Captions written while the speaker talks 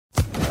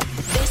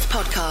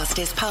podcast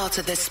is part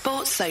of the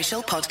Sports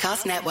Social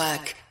Podcast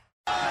Network.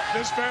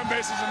 This fan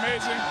base is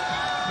amazing.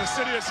 The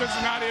city of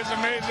Cincinnati is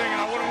amazing,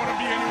 and I wouldn't want to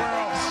be anywhere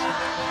else.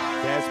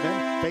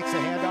 Desmond fakes a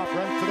handoff,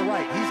 runs to the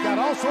right. He's got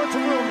all sorts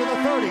of room to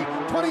the 30,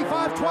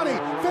 25, 20,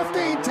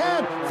 15,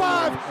 10,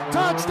 5,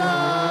 touchdown!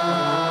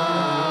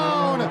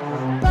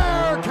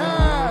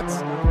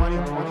 Bearcats!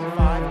 20,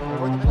 25,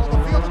 toward the middle of the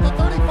field at the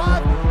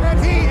 35, and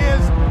he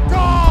is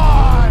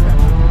gone!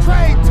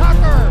 Trey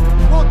Tucker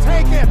will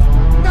take it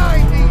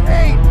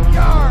 98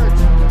 yards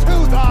to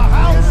the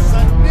house.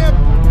 A nip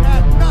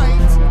at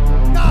night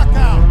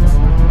knockout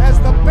as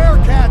the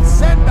Bearcats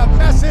send a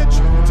message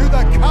to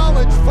the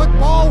college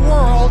football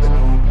world.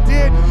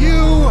 Did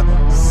you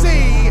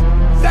see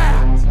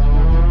that?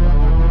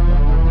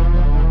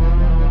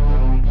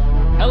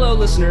 Hello,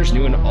 listeners,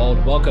 new and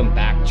old. Welcome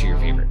back to your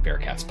favorite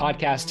Bearcats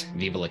podcast,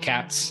 Viva La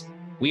Cats.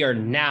 We are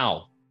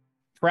now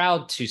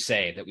proud to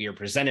say that we are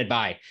presented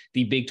by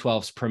the Big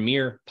 12's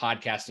premier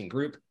podcasting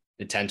group,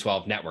 the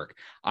 1012 Network.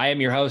 I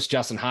am your host,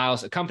 Justin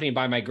Hiles, accompanied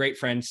by my great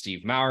friend,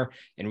 Steve Maurer,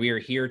 and we are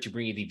here to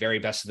bring you the very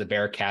best of the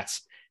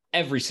Bearcats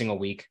every single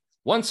week,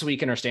 once a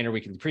week in our standard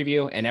weekly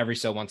preview, and every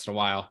so once in a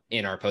while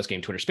in our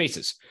post-game Twitter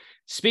Spaces.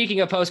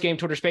 Speaking of post-game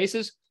Twitter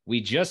Spaces,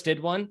 we just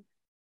did one.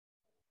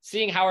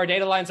 Seeing how our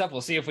data lines up,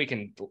 we'll see if we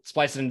can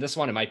splice it into this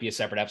one. It might be a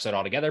separate episode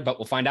altogether, but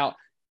we'll find out.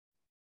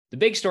 The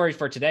big story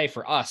for today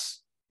for us,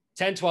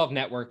 1012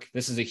 Network,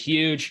 this is a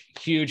huge,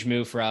 huge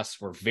move for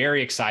us. We're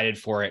very excited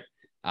for it.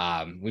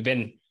 We've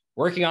been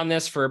working on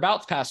this for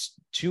about the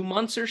past 2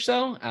 months or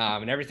so,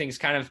 and everything's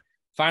kind of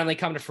finally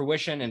come to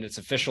fruition, and it's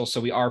official. So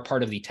we are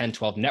part of the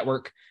 1012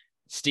 Network.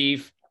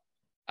 Steve,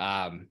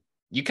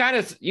 you kind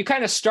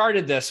of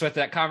started this with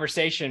that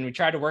conversation. We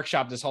tried to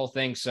workshop this whole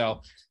thing.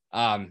 So,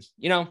 why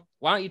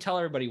don't you tell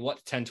everybody what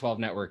the 1012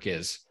 Network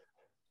is?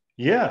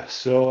 Yeah.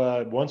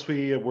 So once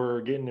we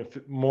were getting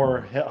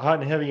more hot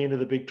and heavy into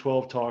the Big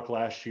 12 talk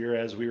last year,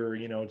 as we were,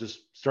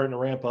 just starting to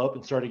ramp up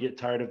and starting to get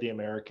tired of the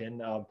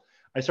American,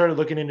 I started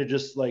looking into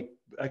just like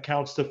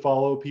accounts to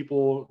follow,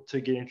 people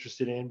to get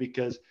interested in,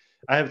 because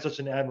I have such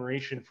an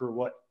admiration for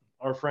what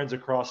our friends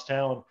across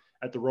town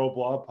at the Row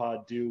Blog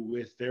Pod do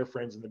with their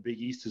friends in the Big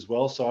East as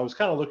well. So I was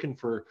kind of looking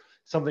for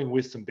something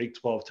with some Big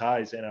 12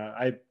 ties, and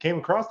I came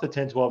across the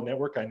 1012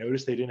 Network. I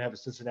noticed they didn't have a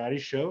Cincinnati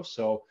show.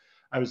 So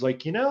I was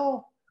like,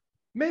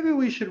 maybe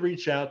we should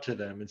reach out to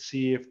them and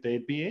see if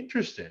they'd be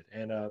interested.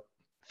 And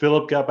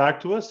Philip got back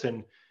to us,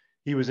 and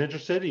he was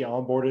interested. He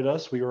onboarded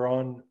us. We were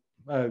on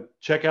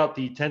check out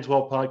the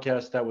 1012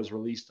 podcast that was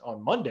released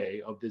on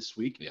Monday of this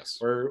week. Yes.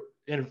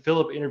 And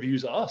Philip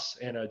interviews us.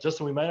 And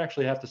Justin, we might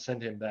actually have to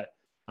send him that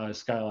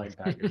Skyline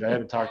package. I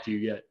haven't talked to you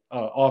yet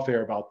off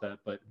air about that,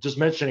 but just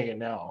mentioning it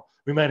now,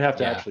 we might have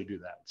to actually do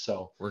that.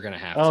 So we're going to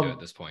have to at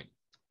this point.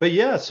 But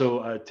yeah, so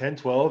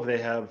 1012, they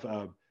have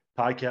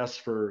podcasts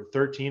for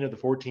 13 of the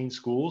 14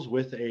 schools,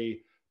 with a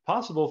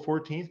possible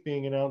 14th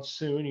being announced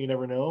soon. You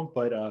never know.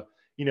 But,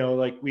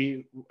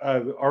 we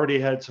already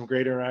had some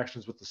great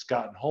interactions with the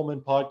Scott and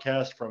Holman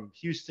podcast from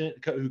Houston,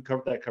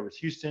 that covers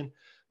Houston.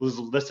 Was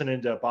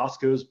listening to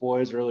Bosco's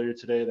Boys earlier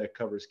today that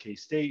covers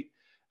K-State.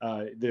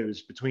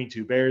 There's Between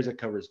Two Bears that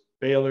covers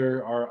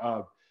Baylor.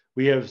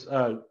 We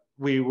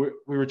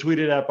were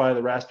tweeted at by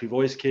the Raspy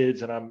Voice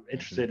Kids, and I'm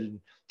interested in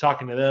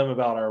talking to them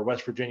about our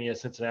West Virginia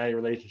Cincinnati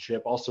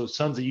relationship. Also,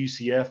 Sons of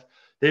UCF.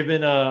 They've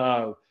been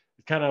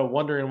kind of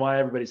wondering why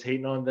everybody's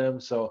hating on them.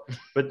 So,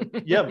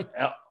 but yeah,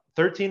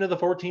 13 of the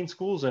 14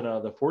 schools, and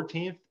the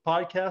 14th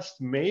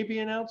podcast may be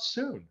announced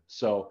soon.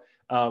 So,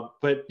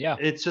 but yeah,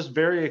 it's just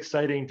very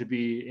exciting to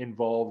be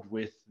involved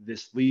with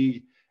this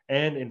league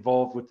and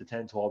involved with the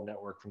 1012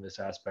 Network from this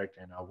aspect.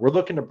 And we're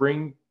looking to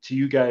bring to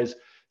you guys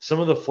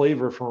some of the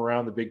flavor from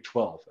around the Big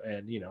 12.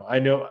 And, I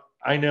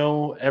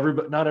know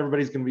not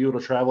everybody's going to be able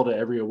to travel to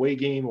every away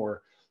game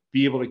or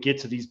be able to get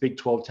to these Big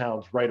 12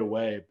 towns right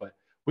away, but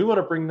we want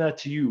to bring that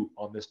to you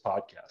on this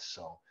podcast.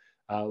 So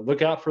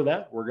look out for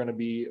that.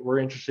 We're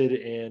interested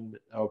in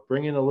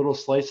bringing a little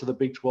slice of the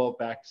Big 12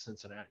 back to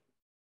Cincinnati.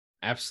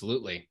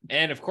 Absolutely.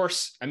 And of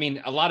course,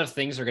 a lot of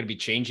things are going to be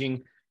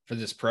changing for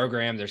this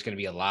program. There's going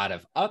to be a lot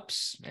of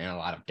ups and a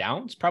lot of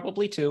downs,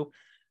 probably too.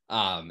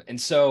 And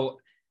so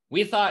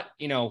we thought,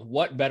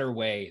 what better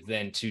way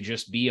than to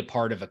just be a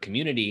part of a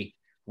community,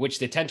 which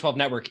the 1012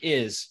 Network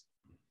is,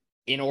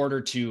 in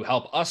order to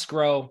help us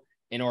grow,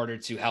 in order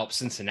to help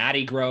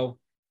Cincinnati grow,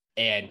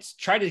 and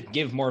try to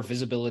give more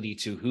visibility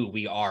to who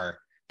we are,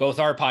 both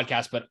our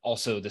podcast, but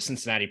also the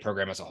Cincinnati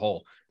program as a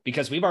whole,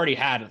 because we've already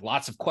had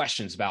lots of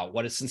questions about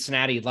what is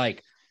Cincinnati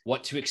like,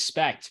 what to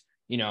expect,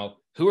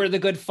 who are the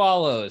good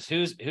follows,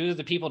 who's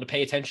the people to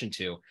pay attention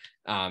to.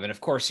 And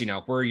of course,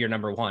 we're your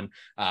number one.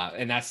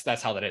 And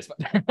that's how that is,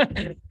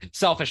 but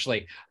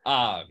selfishly.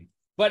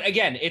 But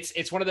again,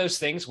 it's one of those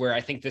things where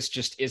I think this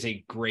just is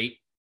a great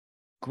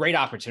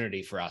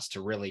opportunity for us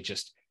to really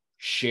just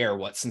share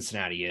what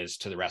Cincinnati is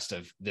to the rest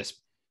of this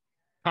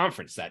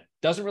conference that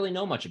doesn't really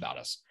know much about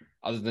us,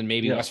 other than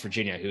maybe West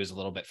Virginia, who is a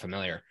little bit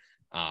familiar.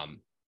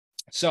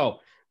 So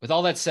with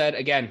all that said,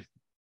 again,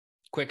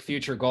 quick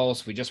future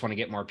goals. We just want to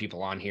get more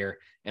people on here.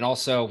 And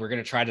also, we're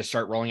going to try to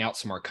start rolling out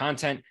some more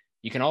content.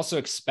 You can also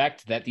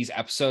expect that these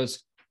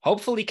episodes,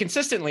 hopefully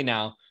consistently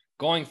now,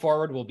 going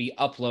forward, will be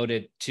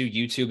uploaded to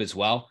YouTube as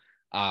well.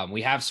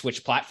 We have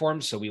switched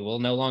platforms, so we will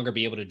no longer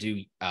be able to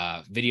do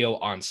video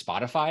on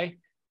Spotify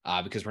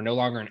because we're no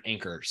longer an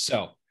Anchor.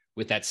 So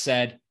with that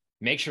said,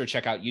 make sure to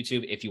check out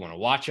YouTube if you want to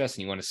watch us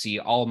and you want to see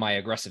all of my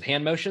aggressive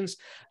hand motions.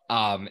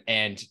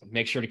 And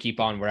make sure to keep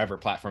on wherever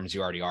platforms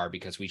you already are,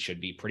 because we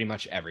should be pretty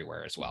much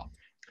everywhere as well.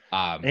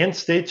 And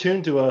stay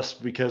tuned to us,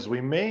 because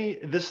we may,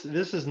 this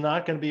is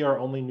not going to be our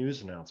only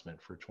news announcement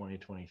for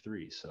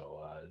 2023.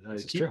 So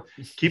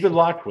keep it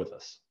locked with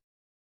us.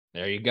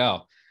 There you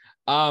go.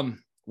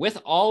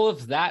 With all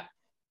of that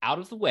out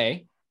of the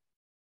way,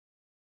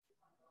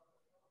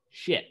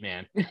 shit,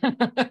 man.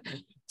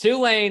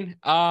 Tulane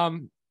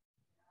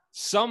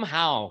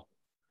somehow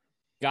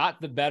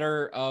got the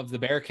better of the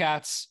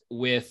Bearcats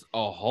with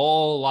a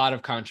whole lot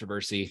of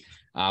controversy.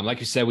 Like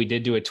you said, we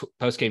did do a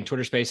post-game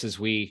Twitter Spaces.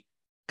 We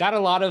got a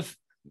lot of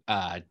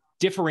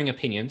differing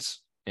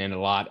opinions and a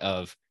lot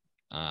of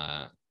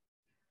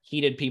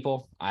heated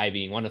people, I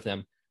being one of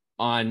them,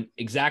 on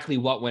exactly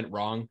what went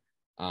wrong.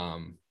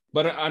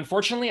 But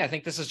unfortunately, I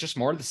think this is just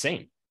more of the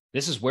same.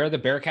 This is where the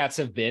Bearcats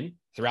have been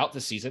throughout the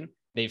season.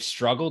 They've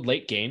struggled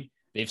late game.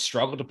 They've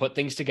struggled to put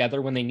things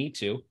together when they need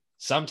to.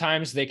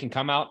 Sometimes they can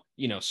come out,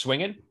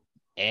 swinging,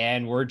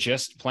 and we're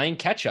just playing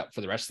catch up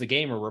for the rest of the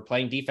game, or we're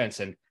playing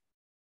defense, and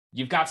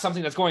you've got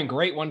something that's going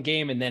great one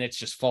game, and then it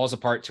just falls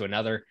apart to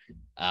another.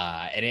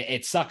 And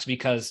it sucks,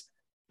 because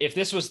if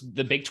this was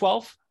the Big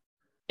 12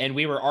 and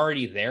we were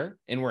already there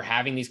and we're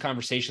having these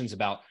conversations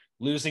about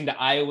losing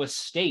to Iowa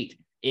State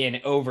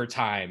in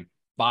overtime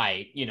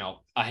by,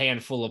 a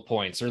handful of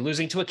points, or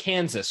losing to a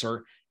Kansas,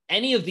 or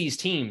any of these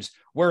teams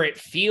where it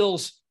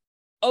feels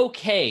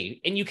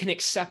okay and you can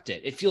accept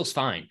it, it feels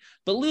fine.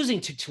 But losing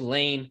to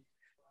Tulane,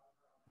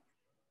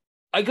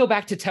 I go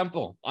back to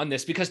Temple on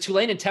this, because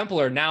Tulane and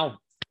Temple are now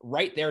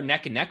right there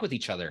neck and neck with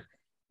each other.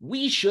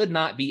 We should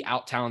not be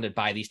out-talented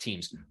by these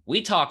teams.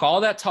 We talk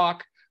all that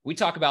talk. We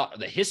talk about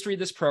the history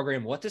of this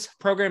program, what this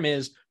program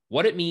is,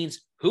 what it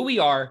means, who we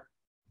are,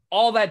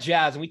 all that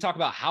jazz. And we talk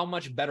about how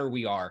much better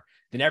we are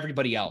than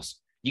everybody else.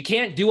 You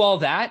can't do all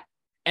that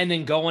and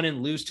then go in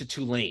and lose to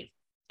Tulane.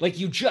 Like,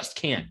 you just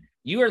can't.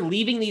 You are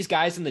leaving these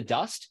guys in the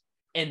dust,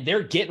 and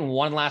they're getting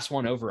one last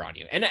one over on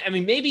you. And I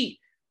mean, maybe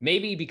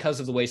because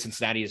of the way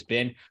Cincinnati has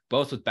been,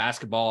 both with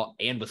basketball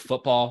and with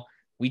football,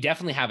 we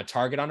definitely have a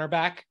target on our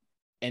back.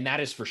 And that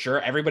is for sure.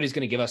 Everybody's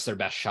going to give us their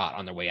best shot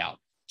on their way out.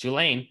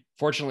 Tulane,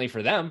 fortunately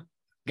for them,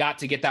 got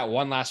to get that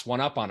one last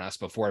one up on us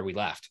before we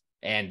left.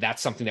 And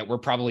that's something that we're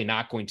probably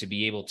not going to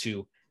be able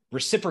to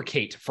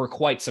reciprocate for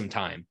quite some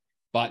time.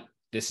 But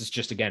this is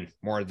just, again,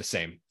 more of the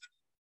same.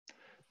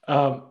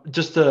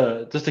 Just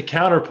a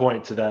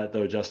counterpoint to that,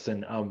 though,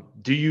 Justin,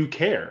 do you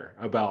care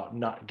about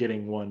not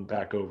getting one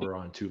back over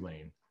on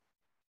Tulane?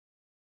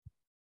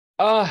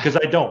 Because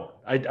I don't.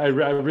 I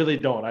really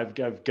don't. I've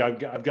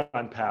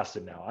gotten past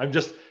it now. I'm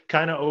just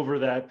kind of over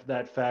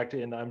that fact,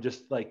 and I'm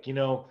just like,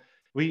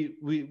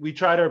 we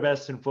tried our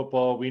best in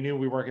football. We knew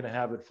we weren't going to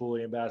have it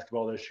fully in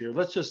basketball this year.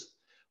 Let's just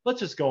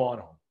go on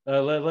home.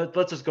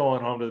 Let's just go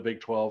on home to the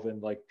Big 12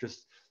 and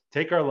just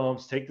take our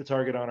lumps, take the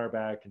target on our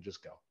back, and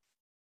just go.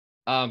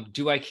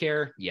 Do I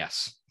care?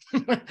 Yes.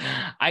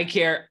 I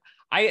care.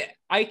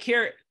 I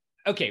care.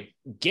 Okay.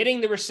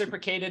 Getting the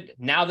reciprocated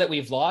now that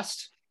we've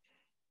lost.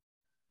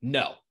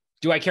 No.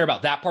 Do I care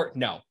about that part?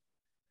 No.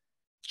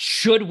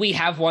 Should we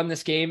have won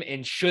this game?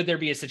 And should there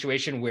be a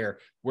situation where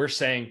we're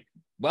saying,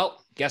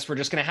 well, guess we're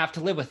just going to have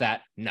to live with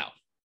that? No.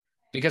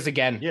 Because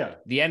again,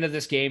 the end of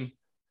this game,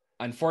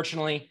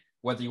 unfortunately,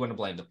 whether you want to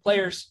blame the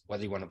players,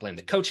 whether you want to blame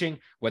the coaching,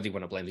 whether you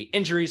want to blame the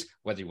injuries,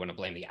 whether you want to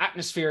blame the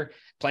atmosphere,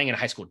 playing in a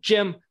high school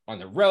gym on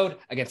the road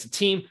against a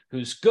team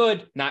who's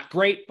good, not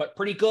great, but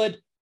pretty good.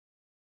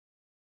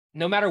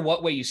 No matter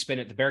what way you spin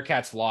it, the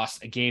Bearcats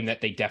lost a game that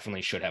they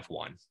definitely should have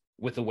won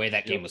with the way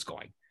that game was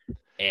going.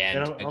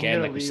 And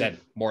again, like we said,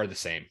 more of the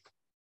same.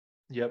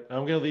 Yep.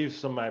 I'm going to leave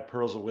some of my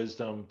pearls of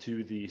wisdom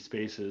to the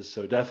spaces.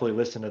 So definitely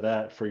listen to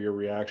that for your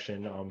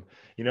reaction.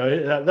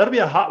 That'll be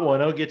a hot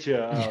one. It'll get you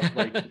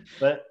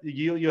but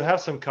you'll have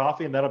some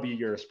coffee, and that'll be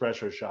your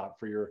espresso shot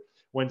for your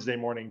Wednesday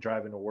morning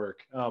driving to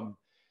work.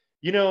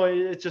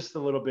 It's just a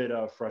little bit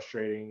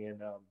frustrating.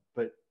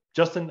 But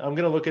Justin, I'm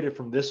going to look at it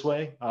from this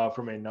way,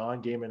 from a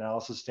non-game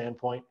analysis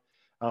standpoint.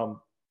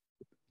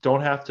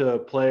 Don't have to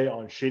play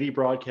on shitty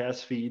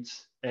broadcast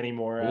feeds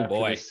anymore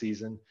after this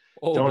season.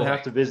 Don't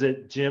have to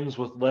visit gyms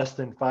with less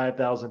than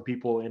 5,000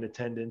 people in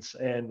attendance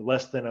and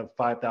less than a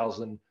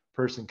 5,000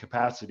 person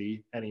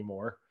capacity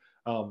anymore.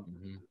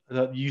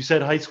 You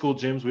said high school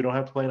gyms. We don't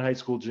have to play in high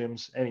school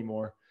gyms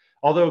anymore.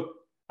 Although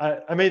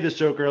I made this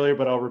joke earlier,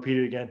 but I'll repeat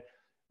it again.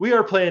 We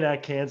are playing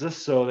at Kansas,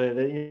 so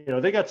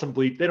they got some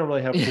bleach. They don't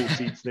really have cool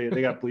seats.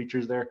 They got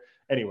bleachers there.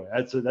 Anyway,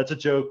 that's a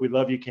joke. We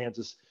love you,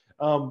 Kansas.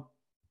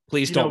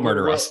 Please don't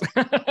murder us.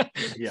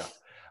 Yeah.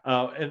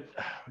 And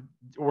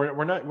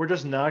we're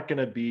just not going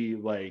to be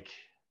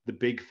the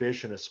big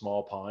fish in a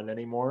small pond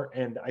anymore.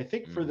 And I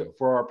think Mm-hmm.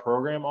 for our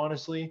program,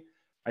 honestly,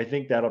 I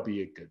think that'll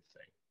be a good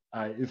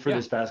thing for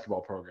this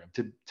basketball program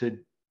to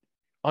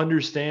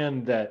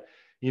understand that,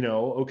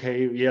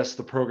 okay, yes,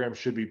 the program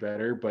should be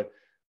better, but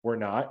we're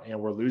not, and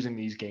we're losing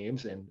these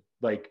games. And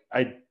like,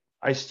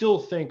 I still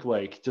think,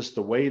 like, just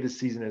the way the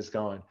season has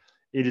gone,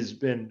 it has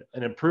been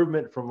an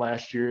improvement from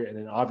last year and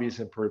an obvious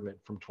improvement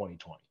from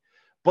 2020.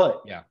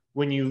 But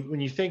when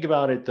you think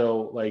about it,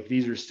 though, like,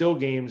 these are still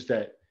games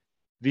that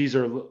these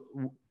are,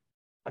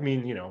 I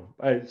mean,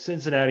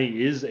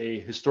 Cincinnati is a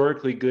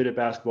historically good at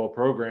basketball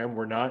program.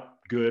 We're not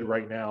good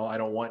right now. I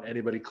don't want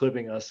anybody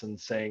clipping us and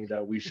saying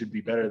that we should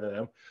be better than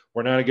them.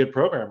 We're not a good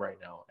program right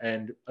now.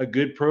 And a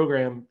good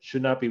program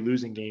should not be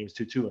losing games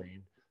to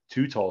Tulane,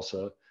 to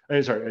Tulsa,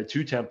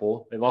 to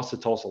Temple. They lost to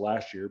Tulsa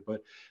last year,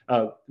 but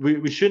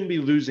we shouldn't be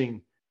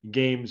losing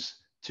games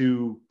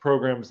to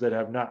programs that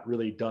have not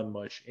really done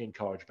much in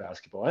college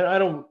basketball. I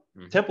don't.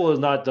 Temple has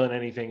not done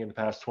anything in the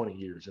past 20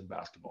 years in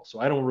basketball, so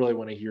I don't really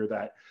want to hear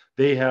that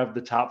they have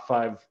the top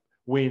 5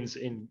 wins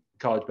in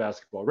college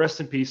basketball.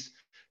 Rest in peace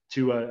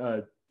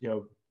to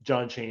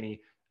John Chaney.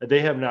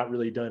 They have not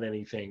really done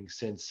anything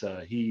since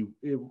he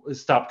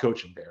stopped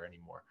coaching there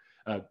anymore.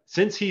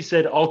 Since he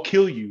said, "I'll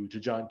kill you" to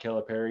John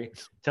Calipari,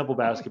 Temple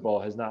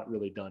basketball has not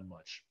really done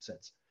much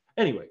since.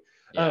 Anyway,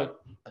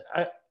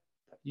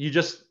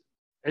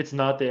 it's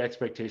not the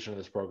expectation of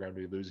this program to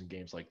be losing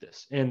games like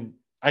this. And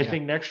I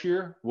think next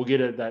year we'll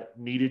get that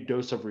needed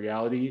dose of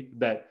reality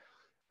that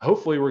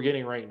hopefully we're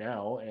getting right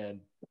now. And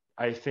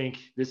I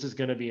think this is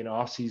going to be an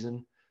off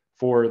season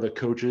for the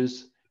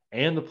coaches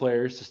and the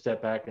players to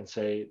step back and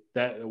say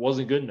that it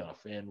wasn't good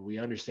enough. And we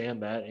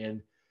understand that.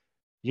 And,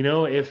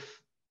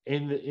 if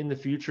in the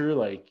future,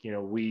 like,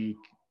 we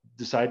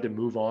decide to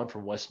move on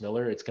from Wes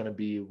Miller, it's going to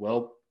be,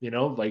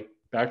 like,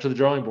 back to the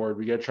drawing board.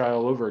 We got to try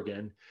all over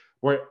again.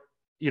 Where,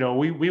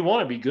 we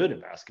want to be good in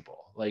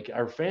basketball. Like,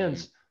 our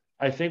fans,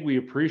 I think we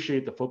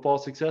appreciate the football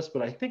success,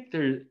 but I think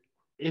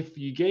if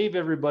you gave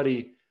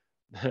everybody,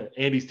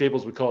 Andy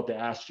Staples would call it the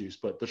ass juice,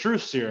 but the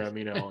truth serum,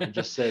 and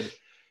just said,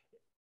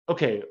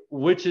 okay,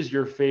 which is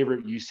your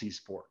favorite UC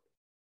sport?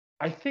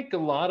 I think a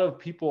lot of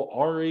people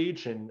our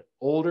age and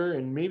older,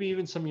 and maybe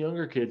even some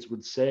younger kids,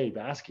 would say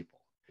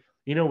basketball.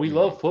 We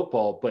love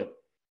football, but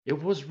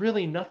it was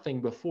really nothing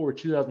before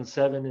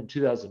 2007 and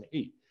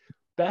 2008.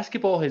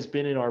 Basketball has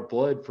been in our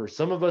blood for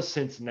some of us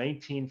since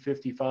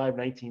 1955,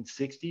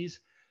 1960s,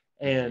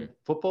 and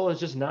football has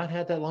just not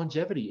had that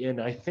longevity. And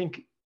I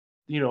think,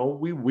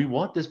 we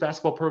want this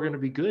basketball program to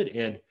be good,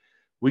 and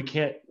we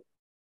can't.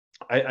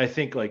 I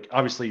think, like,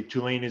 obviously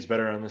Tulane is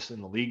better on this in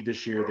the league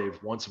this year.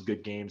 They've won some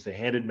good games. They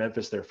handed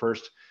Memphis their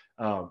first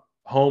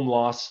home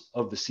loss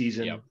of the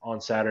season on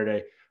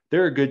Saturday.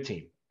 They're a good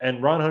team,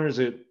 and Ron Hunter's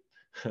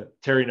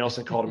Terry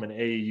Nelson called him an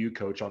AAU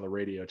coach on the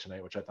radio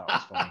tonight, which I thought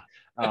was funny.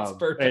 That's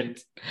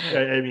perfect.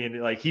 And I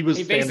mean, like, he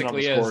standing on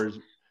the scores.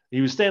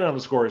 He was standing on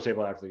the scorers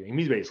table after the game.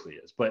 He basically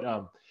is. But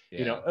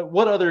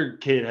what other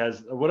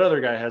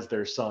guy has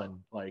their son,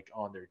 like,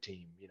 on their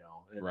team?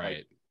 Right.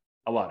 Like,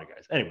 a lot of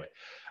guys. Anyway,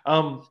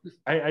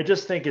 I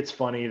just think it's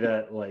funny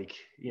that, like,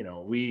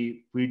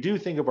 we do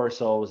think of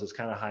ourselves as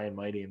kind of high and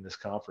mighty in this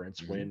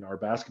conference when our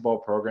basketball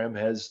program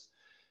has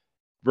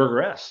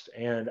regressed.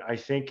 And I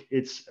think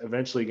it's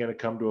eventually going to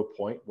come to a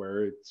point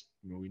where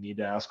we need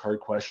to ask hard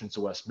questions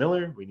to Wes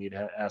Miller. We need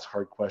to ask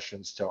hard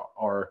questions to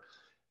our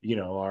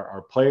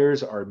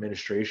players, our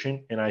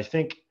administration. And I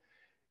think,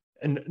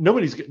 and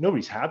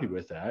nobody's happy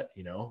with that.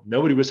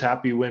 Nobody was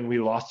happy when we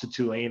lost to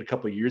Tulane a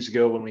couple of years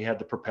ago, when we had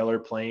the propeller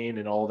plane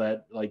and all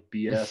that, like,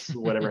 BS,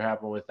 whatever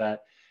happened with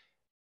that.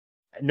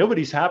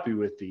 Nobody's happy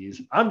with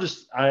these. I've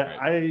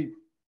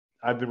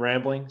been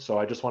rambling, so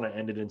I just want to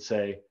end it and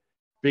say,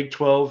 Big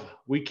 12,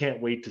 we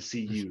can't wait to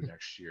see you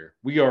next year.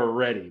 We are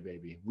ready,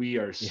 baby. We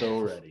are so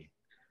ready.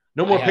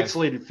 No more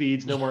pixelated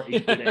feeds, no more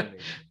 8-bit animation.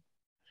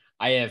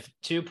 I have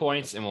 2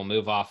 points, and we'll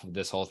move off of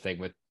this whole thing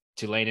with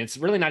Tulane. It's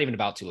really not even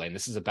about Tulane.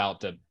 This is about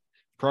the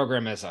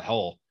program as a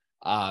whole.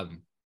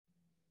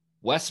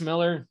 Wes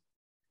Miller,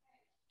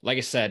 like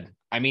I said,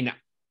 I mean,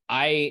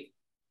 I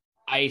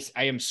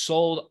am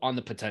sold on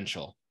the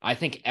potential. I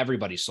think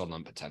everybody's sold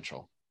on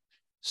potential.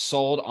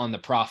 Sold on the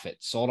profit,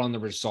 sold on the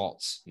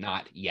results,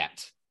 not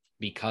yet,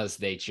 because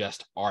they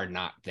just are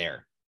not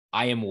there.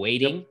 I am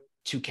waiting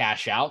to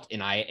cash out,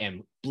 and I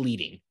am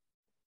bleeding.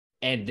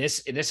 And this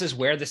is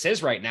where this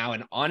is right now.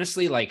 And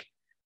honestly, like,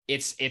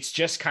 it's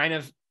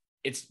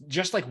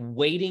just like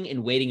waiting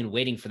and waiting and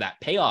waiting for that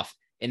payoff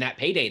and that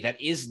payday that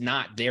is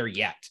not there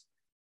yet.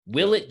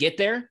 Will it get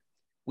there?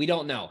 We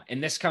don't know.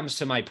 And this comes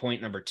to my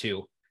point number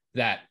 2,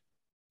 that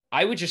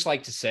I would just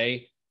like to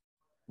say,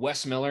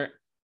 Wes Miller,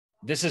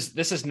 this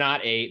is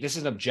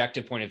an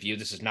objective point of view.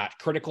 This is not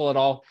critical at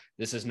all.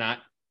 This is not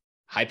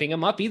hyping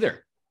him up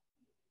either.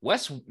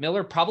 Wes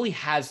Miller probably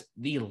has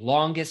the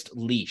longest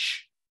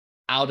leash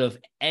out of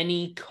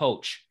any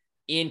coach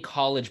in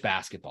college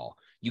basketball.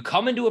 You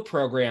come into a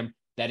program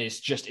that is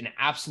just in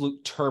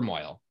absolute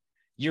turmoil.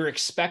 You're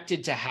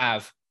expected to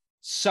have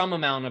some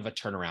amount of a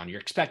turnaround.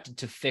 You're expected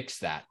to fix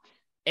that.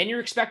 and you're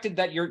expected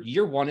that your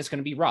year one is going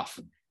to be rough.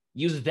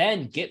 You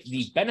then get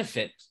the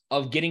benefit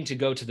of getting to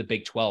go to the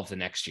Big 12 the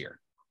next year.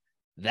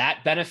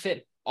 That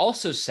benefit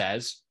also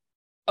says,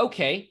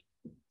 okay,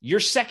 your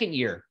second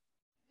year,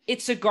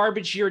 it's a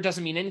garbage year. It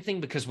doesn't mean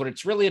anything because what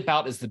it's really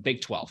about is the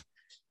Big 12.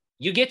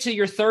 You get to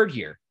your third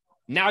year.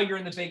 Now you're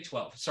in the Big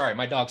 12. Sorry,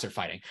 my dogs are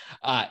fighting.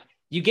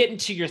 You get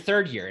into your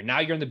third year and now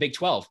you're in the Big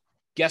 12.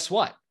 Guess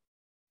what?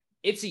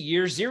 It's a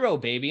year zero,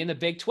 baby, in the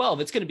Big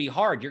 12. It's going to be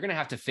hard. You're going to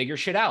have to figure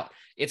shit out.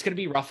 It's going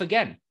to be rough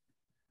again.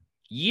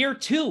 Year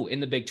two in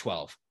the Big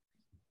 12.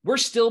 We're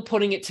still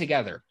putting it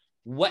together.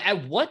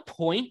 At what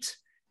point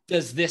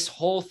does this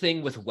whole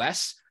thing with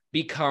Wes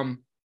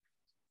become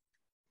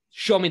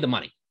show me the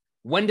money?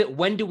 When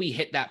do we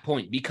hit that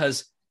point?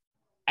 Because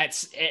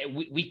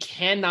we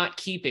cannot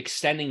keep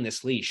extending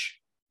this leash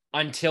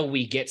until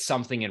we get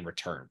something in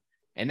return.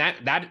 And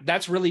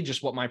that's really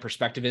just what my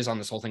perspective is on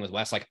this whole thing with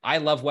Wes. Like, I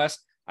love Wes.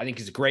 I think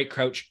he's a great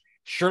coach.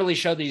 Surely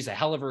showed that he's a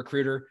hell of a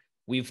recruiter.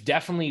 We've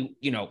definitely,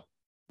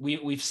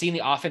 we've seen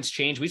the offense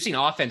change. We've seen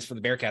offense for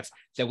the Bearcats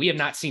that we have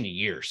not seen in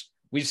years.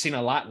 We've seen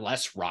a lot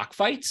less rock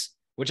fights,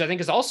 which I think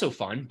is also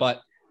fun,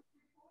 but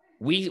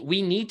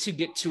we need to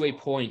get to a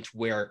point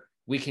where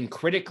we can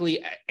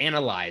critically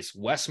analyze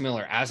Wes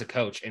Miller as a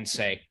coach and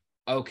say,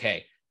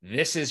 okay,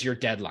 this is your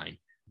deadline.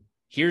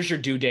 Here's your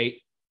due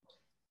date.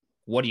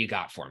 What do you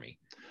got for me?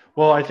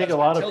 Well, I think a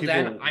lot of people.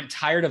 Then, I'm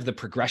tired of the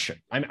progression.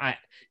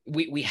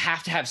 We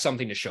have to have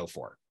something to show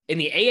for. And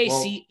the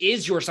AAC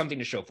is your something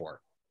to show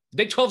for. The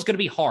Big 12 is going to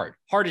be hard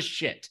as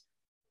shit.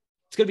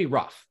 It's going to be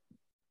rough.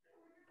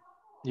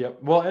 Yeah.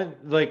 Well, and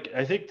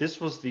I think this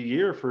was the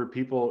year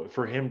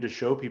for him to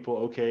show people,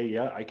 okay,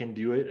 yeah, I can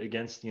do it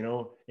against,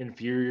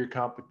 inferior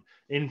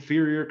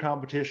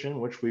competition,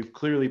 which we've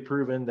clearly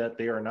proven that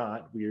they are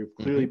not. We have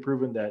clearly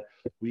proven that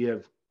we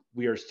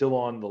are still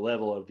on the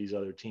level of these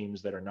other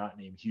teams that are not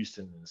named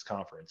Houston in this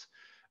conference.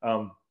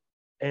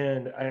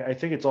 And I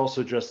think it's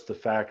also just the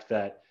fact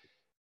that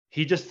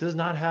he just does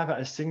not have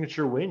a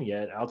signature win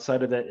yet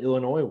outside of that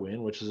Illinois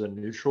win, which is a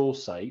neutral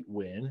site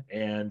win.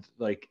 And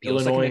it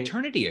was like an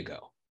eternity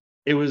ago.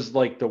 It was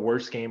like the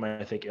worst game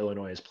I think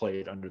Illinois has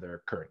played under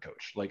their current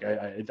coach.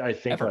 I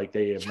think Ever.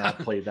 They have not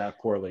played that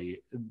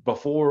poorly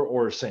before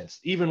or since,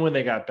 even when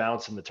they got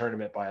bounced in the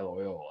tournament by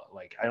Loyola.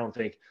 I don't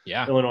think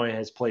Illinois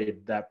has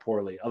played that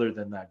poorly other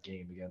than that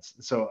game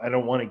against. So I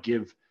don't want to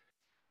give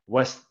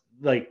West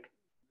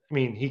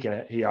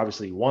he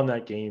obviously won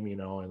that game, and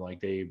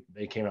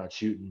they came out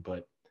shooting,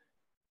 but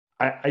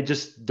I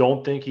just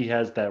don't think he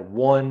has that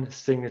one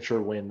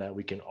signature win that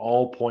we can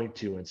all point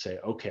to and say,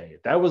 okay,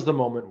 that was the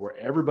moment where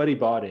everybody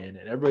bought in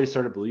and everybody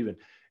started believing.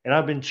 And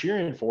I've been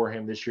cheering for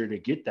him this year to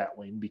get that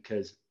win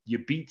because you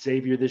beat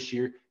Xavier this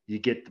year, you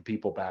get the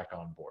people back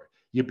on board.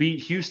 You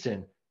beat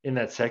Houston in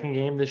that second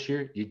game this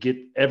year, you get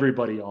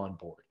everybody on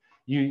board.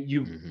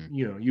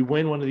 You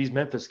win one of these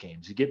Memphis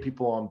games, you get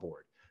people on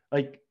board.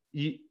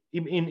 Even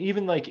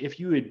if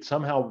you had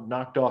somehow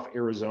knocked off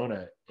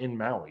Arizona in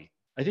Maui,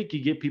 I think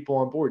you get people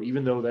on board,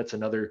 even though that's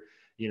another,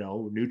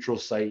 neutral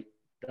site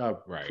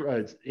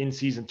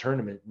in-season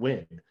tournament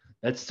win.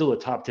 That's still a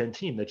top 10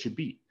 team that you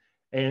beat.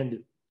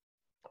 And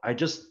I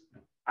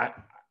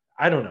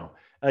don't know.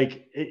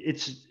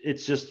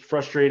 It's just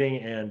frustrating.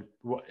 And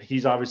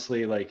he's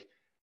obviously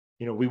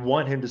we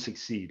want him to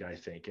succeed, I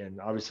think. And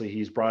obviously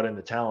he's brought in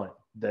the talent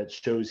that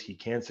shows he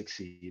can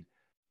succeed.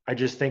 I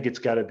just think it's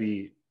got to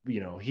be,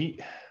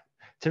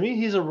 to me,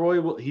 he's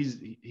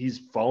he's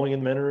following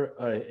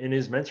in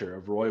his mentor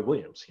of Roy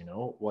Williams.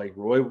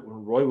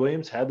 Roy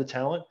Williams had the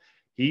talent.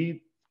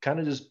 He kind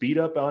of just beat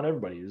up on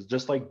everybody. It's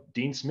just like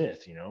Dean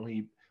Smith.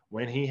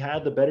 When he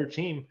had the better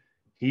team,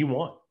 he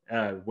won.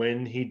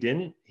 When he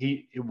didn't,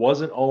 it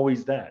wasn't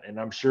always that. And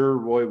I'm sure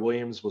Roy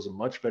Williams was a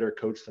much better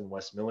coach than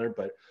Wes Miller,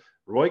 but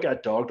Roy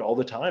got dogged all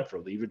the time for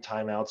leaving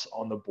timeouts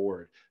on the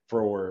board,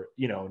 for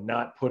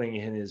not putting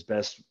in his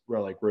best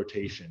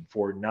rotation,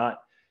 for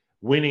not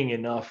winning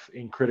enough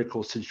in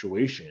critical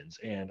situations.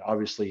 And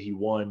obviously he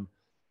won,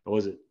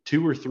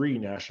 2 or 3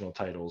 national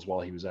titles while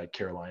he was at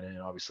Carolina.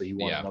 And obviously he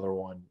won another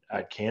one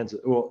at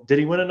Kansas. Well, did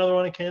he win another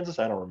one at Kansas?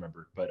 I don't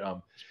remember, but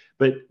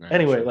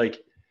anyway,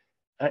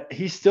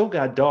 he still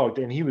got dogged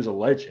and he was a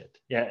legend.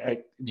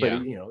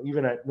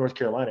 Even at North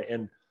Carolina.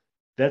 And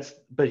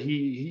but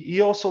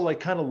he also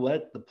kind of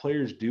let the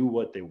players do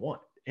what they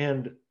want.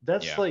 And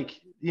that's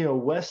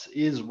Wes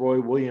is Roy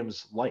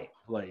Williams light.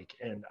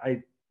 And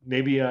I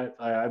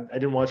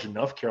didn't watch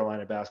enough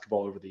Carolina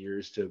basketball over the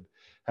years to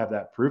have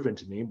that proven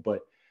to me,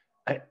 but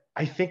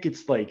I think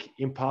it's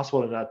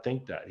impossible to not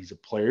think that he's a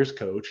player's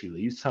coach. He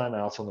leaves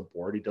timeouts on the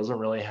board. He doesn't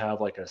really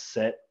have a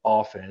set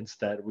offense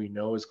that we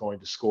know is going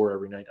to score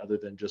every night other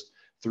than just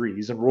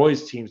threes. And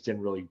Roy's teams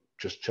didn't really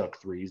just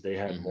chuck threes. They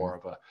had more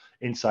of a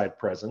inside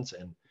presence.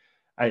 And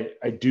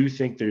I do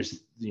think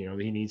there's,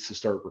 he needs to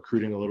start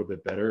recruiting a little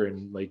bit better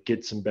and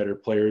get some better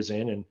players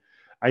in. And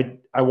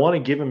I want to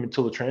give him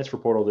until the transfer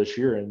portal this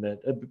year. And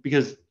that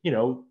because,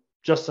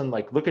 Justin,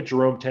 look at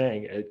Jerome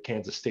Tang at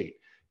Kansas State.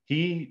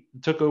 He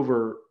took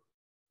over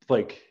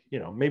like,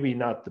 maybe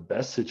not the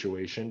best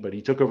situation, but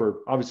he took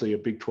over obviously a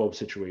Big 12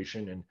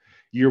 situation, and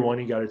year one,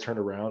 he got to turn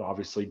around.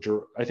 Obviously,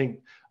 I think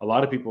a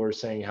lot of people are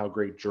saying how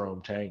great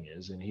Jerome Tang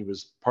is, and he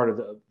was part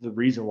of the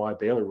reason why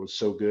Baylor was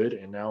so good.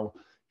 And now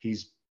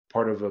he's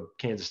part of a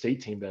Kansas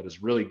State team that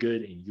is really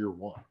good in year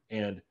one.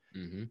 And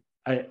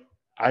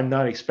I'm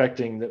not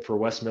expecting that for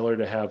Wes Miller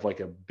to have like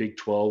a Big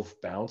 12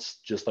 bounce,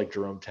 just like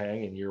Jerome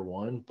Tang in year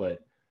one.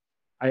 But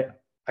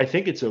I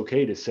think it's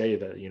okay to say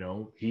that,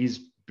 he's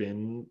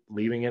been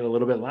leaving it a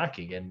little bit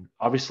lacking. And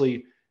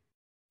obviously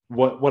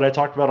what I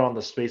talked about on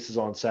the Spaces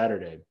on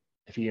Saturday,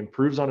 if he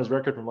improves on his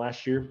record from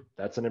last year,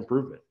 that's an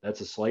improvement.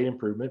 That's a slight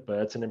improvement, but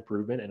that's an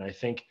improvement. And I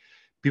think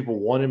people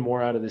wanted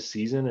more out of this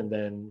season. And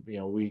then,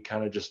 we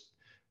kind of just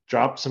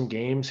dropped some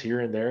games here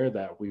and there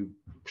that we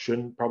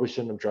probably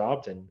shouldn't have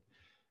dropped. And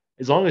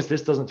as long as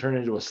this doesn't turn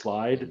into a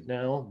slide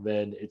now,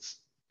 then it's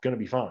going to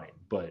be fine.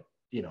 But,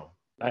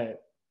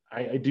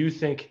 I do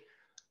think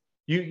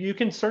you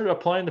can start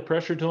applying the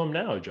pressure to him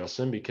now,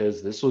 Justin,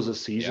 because this was a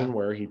season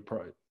where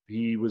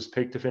he was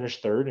picked to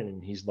finish third,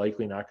 and he's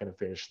likely not going to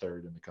finish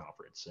third in the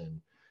conference. And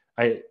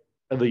I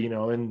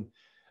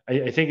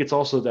think it's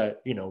also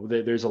that,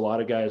 there's a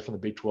lot of guys from the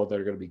Big 12 that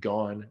are going to be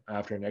gone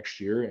after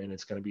next year, and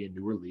it's going to be a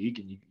newer league,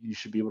 and you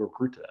should be able to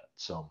recruit to that.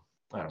 So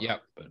I don't know.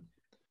 But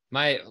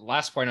my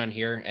last point on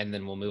here, and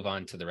then we'll move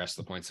on to the rest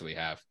of the points that we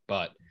have.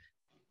 But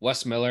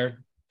Wes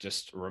Miller,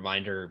 just a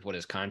reminder of what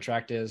his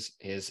contract is.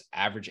 His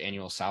average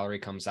annual salary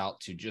comes out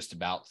to just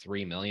about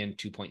 $3 million,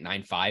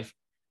 2.95.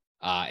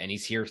 And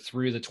he's here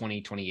through the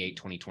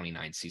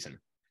 2028-2029 season.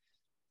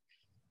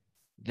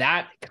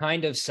 That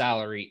kind of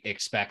salary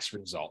expects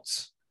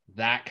results.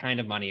 That kind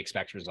of money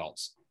expects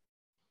results.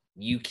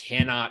 You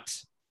cannot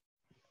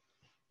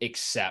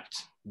accept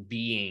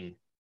being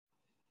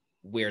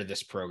where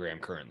this program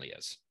currently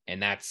is.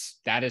 And that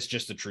is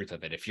just the truth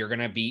of it. If you're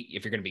going to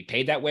be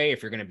paid that way,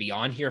 if you're going to be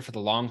on here for the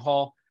long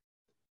haul,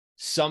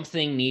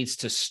 something needs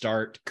to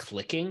start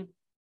clicking.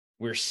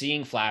 We're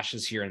seeing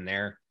flashes here and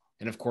there.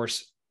 And of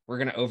course, we're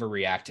going to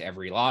overreact to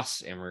every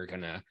loss, and we're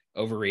going to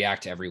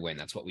overreact to every win.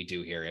 That's what we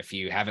do here. If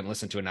you haven't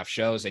listened to enough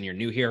shows and you're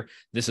new here,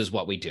 this is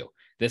what we do.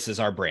 This is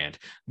our brand.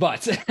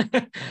 But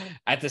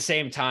at the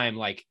same time,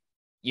 like,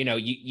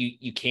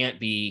 you can't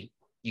be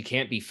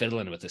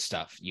fiddling with this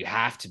stuff. You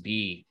have to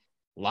be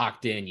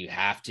locked in. You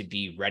have to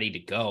be ready to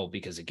go,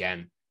 because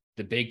again,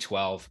 the Big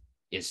 12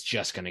 is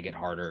just going to get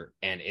harder,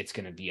 and it's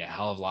going to be a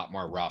hell of a lot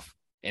more rough.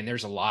 And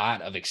there's a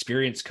lot of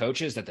experienced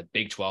coaches that the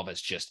Big 12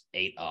 has just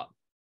ate up.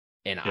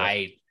 And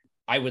I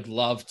would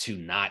love to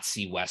not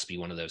see Wes be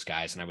one of those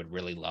guys, and I would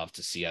really love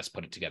to see us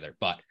put it together.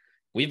 But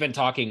we've been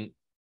talking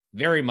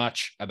very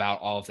much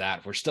about all of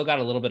that. We're still got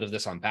a little bit of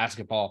this on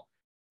basketball.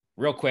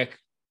 Real quick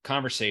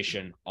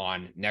conversation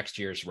on next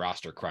year's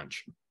roster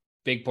crunch.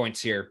 Big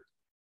points here.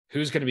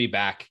 Who's going to be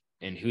back,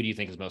 and who do you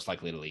think is most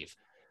likely to leave?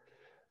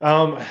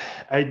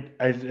 I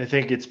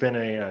think it's been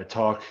a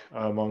talk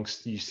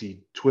amongst UC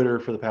Twitter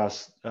for the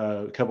past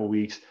couple of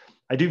weeks.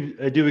 I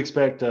do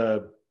expect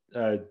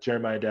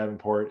Jeremiah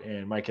Davenport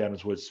and Mike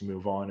Adams-Woods to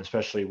move on,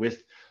 especially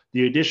with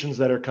the additions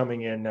that are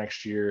coming in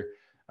next year.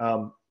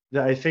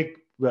 I think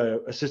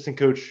assistant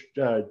coach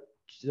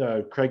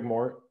Craig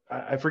Moore,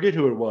 I forget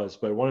who it was,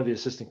 but one of the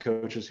assistant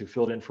coaches who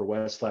filled in for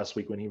Wes last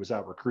week when he was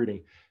out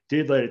recruiting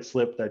did let it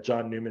slip that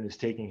John Newman is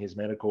taking his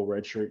medical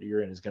redshirt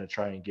year and is going to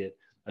try and get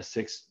a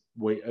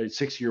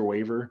 6-year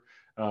waiver.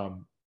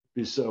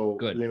 So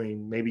good. I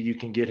mean, maybe you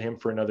can get him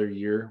for another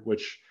year,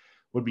 which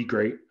would be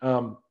great.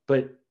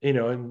 But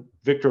and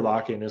Victor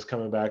Locken is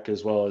coming back,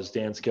 as well as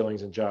Dan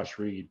Skillings and Josh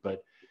Reed.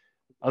 But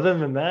other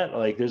than that,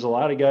 like, there's a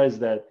lot of guys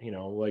that,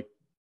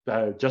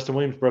 Justin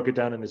Williams broke it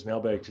down in his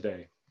mailbag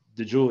today.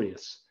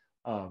 DeJulius,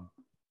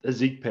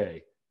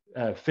 Ezekpe,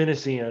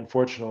 Finney,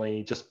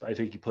 unfortunately, I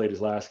think he played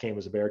his last game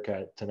as a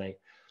Bearcat tonight.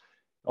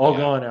 All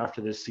gone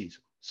after this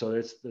season. So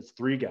that's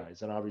three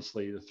guys. And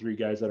obviously the three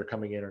guys that are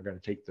coming in are going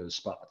to take those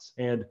spots.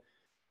 And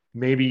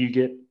maybe you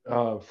get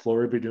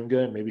Flory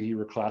Badunga, and maybe he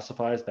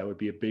reclassifies. That would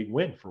be a big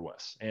win for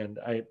Wes. And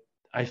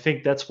I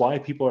think that's why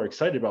people are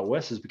excited about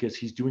Wes, is because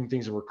he's doing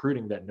things in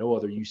recruiting that no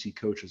other UC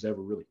coach has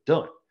ever really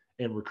done.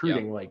 And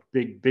recruiting like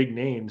big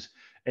names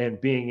and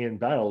being in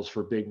battles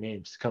for big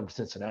names to come to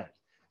Cincinnati.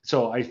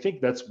 So I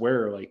think that's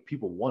where, like,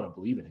 people want to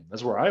believe in him.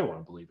 That's where I want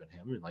to believe in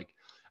him. And, like,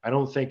 I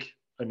don't think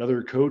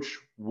another coach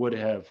would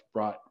have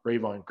brought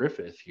Rayvon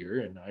Griffith here.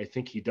 And I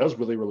think he does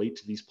really relate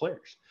to these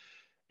players.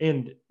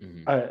 And,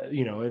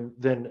 and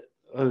then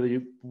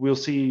we'll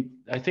see.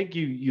 I think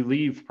you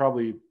leave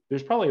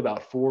there's probably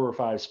about 4 or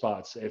 5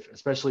 spots,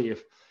 especially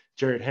if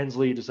Jared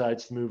Hensley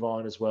decides to move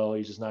on as well.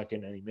 He's just not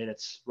getting any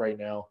minutes right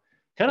now.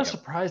 Kind of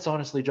surprised,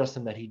 honestly,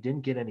 Justin, that he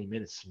didn't get any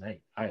minutes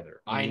tonight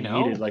either. I mean,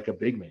 he needed like a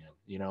big man,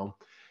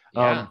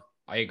 Yeah,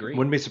 I agree.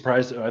 Wouldn't be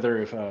surprised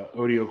either if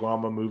Odi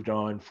Oguama moved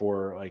on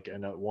for like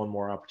one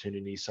more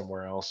opportunity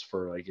somewhere else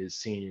for like his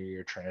senior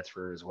year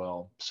transfer as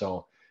well.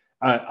 So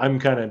I'm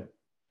kind of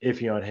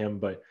iffy on him,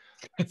 but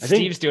I think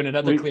Steve's doing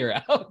another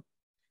clear out.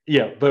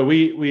 Yeah, but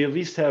we at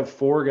least have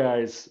 4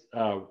 guys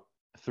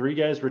 3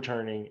 guys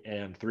returning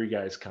and 3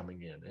 guys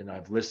coming in. And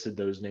I've listed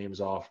those names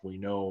off. We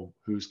know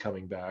who's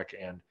coming back,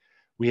 and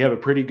we have a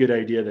pretty good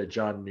idea that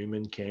John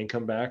Newman can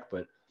come back,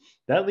 but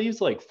that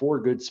leaves like 4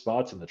 good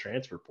spots in the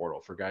transfer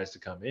portal for guys to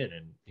come in.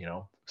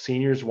 And,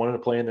 seniors wanted to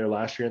play in there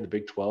last year in the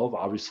Big 12.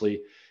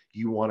 Obviously,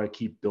 you want to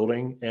keep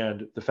building.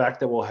 And the fact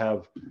that we'll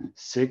have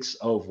 6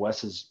 of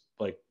Wes's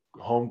like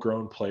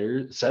homegrown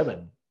players,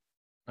 7.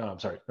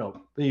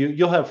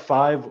 You'll have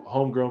 5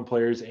 homegrown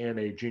players and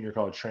a junior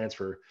college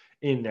transfer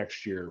in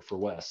next year for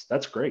Wes.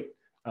 That's great.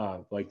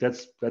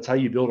 That's how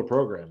you build a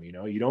program.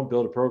 You don't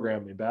build a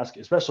program in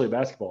especially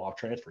basketball, off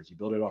transfers. You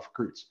build it off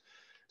recruits.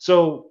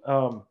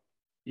 So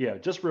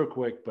just real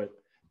quick, but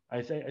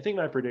I think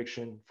my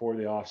prediction for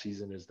the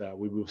offseason is that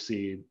we will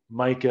see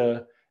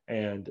Micah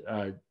and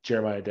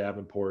Jeremiah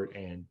Davenport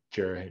and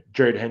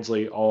Jared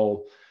Hensley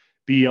all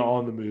be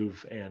on the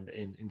move and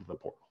into the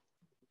portal.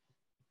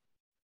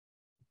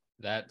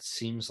 That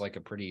seems like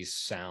a pretty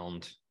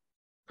sound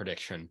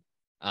prediction.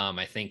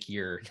 I think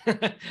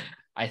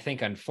I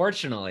think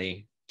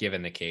unfortunately,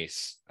 given the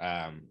case,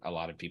 a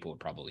lot of people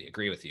would probably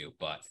agree with you,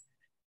 but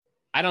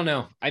I don't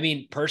know. I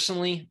mean,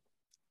 personally,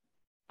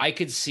 I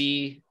could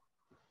see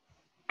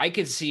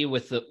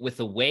with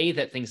the way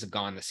that things have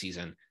gone this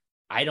season,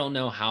 I don't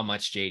know how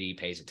much JD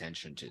pays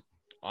attention to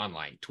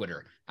online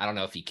Twitter. I don't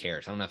know if he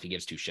cares. I don't know if he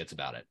gives 2 shits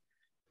about it.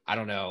 I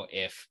don't know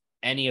if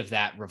any of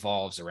that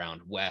revolves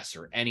around Wes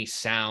or any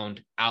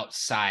sound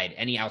outside,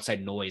 any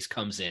outside noise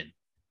comes in.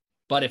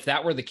 But if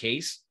that were the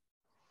case,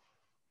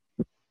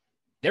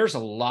 there's a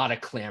lot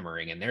of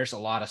clamoring and there's a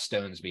lot of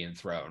stones being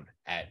thrown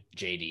at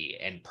JD.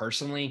 And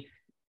personally,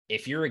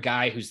 if you're a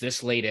guy who's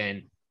this late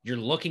in, you're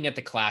looking at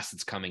the class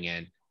that's coming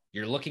in,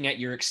 you're looking at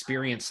your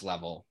experience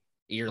level,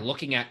 you're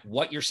looking at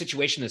what your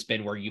situation has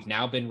been where you've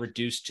now been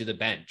reduced to the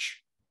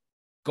bench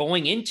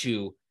going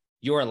into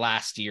your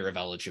last year of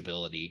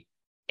eligibility,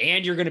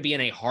 and you're going to be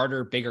in a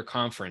harder, bigger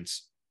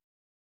conference.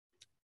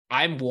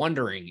 I'm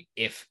wondering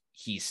if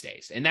he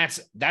stays. And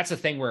that's a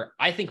thing where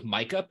I think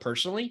Micah,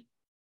 personally,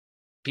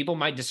 people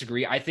might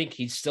disagree. I think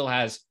he still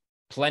has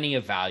plenty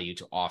of value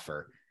to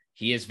offer.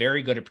 He is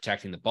very good at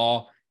protecting the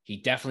ball. He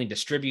definitely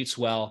distributes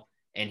well.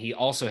 And he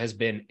also has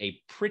been a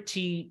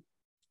pretty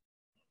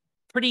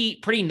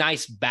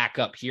nice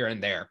backup here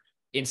and there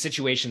in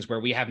situations where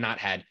we have not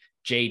had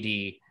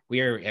JD,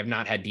 have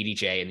not had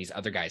DDJ and these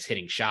other guys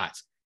hitting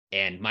shots.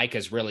 And Mike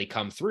has really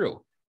come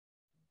through.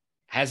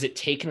 Has it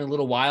taken a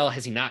little while?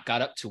 Has he not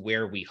got up to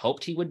where we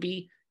hoped he would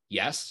be?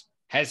 Yes.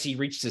 Has he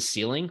reached his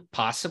ceiling?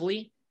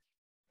 Possibly.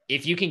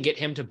 If you can get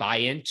him to buy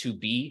in to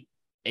be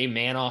a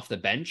man off the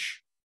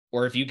bench,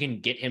 or if you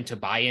can get him to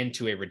buy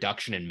into a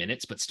reduction in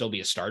minutes but still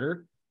be a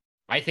starter,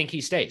 I think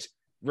he stays.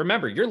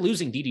 Remember, you're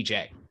losing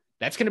DDJ.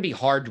 That's going to be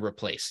hard to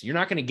replace. You're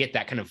not going to get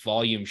that kind of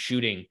volume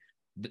shooting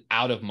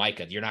out of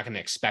Micah. You're not going to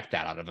expect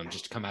that out of him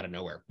just to come out of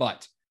nowhere.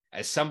 But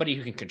as somebody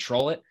who can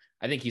control it,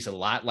 I think he's a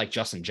lot like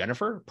Justin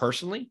Jennifer,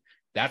 personally.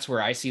 That's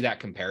where I see that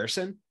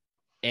comparison.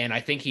 And I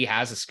think he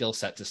has a skill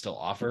set to still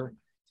offer.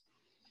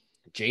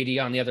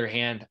 JD, on the other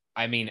hand,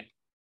 I mean,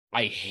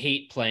 I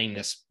hate playing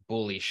this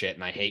bully shit,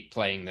 and I hate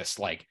playing this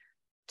like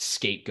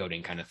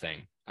scapegoating kind of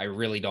thing. I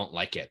really don't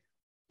like it.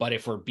 But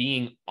if we're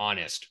being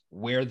honest,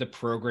 where the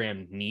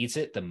program needs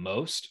it the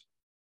most,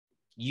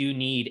 you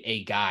need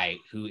a guy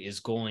who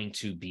is going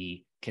to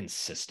be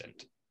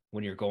consistent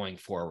when you're going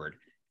forward.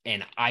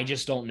 And I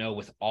just don't know,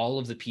 with all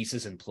of the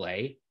pieces in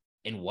play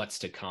and what's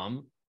to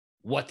come,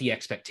 what the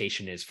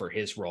expectation is for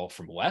his role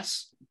from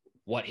Wes,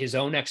 what his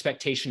own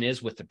expectation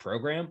is with the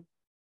program,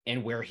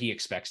 and where he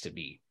expects to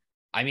be.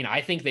 I mean,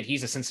 I think that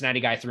he's a Cincinnati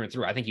guy through and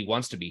through. I think he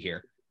wants to be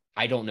here.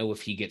 I don't know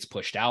if he gets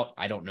pushed out.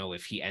 I don't know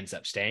if he ends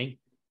up staying.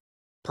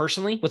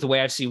 Personally, with the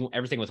way I've seen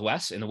everything with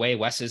Wes and the way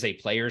Wes is a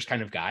players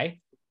kind of guy,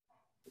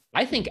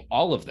 I think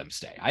all of them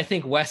stay. I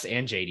think Wes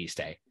and JD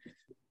stay.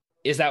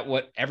 Is that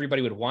what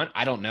everybody would want?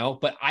 I don't know,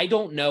 but I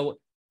don't know.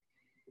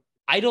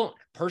 I don't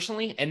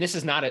personally, and this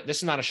is not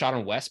a shot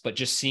on Wes, but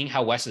just seeing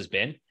how Wes has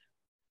been,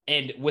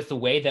 and with the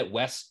way that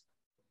Wes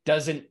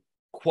doesn't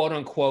quote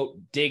unquote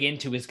dig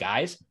into his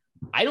guys,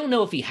 I don't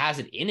know if he has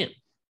it in him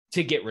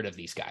to get rid of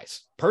these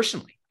guys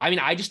personally. I mean,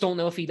 I just don't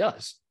know if he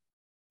does.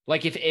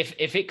 Like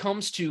if it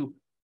comes to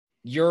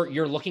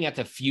you're looking at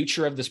the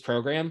future of this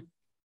program,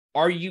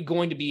 are you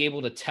going to be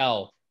able to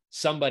tell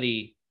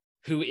somebody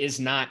who is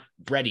not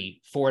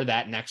ready for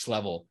that next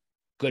level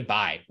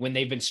goodbye when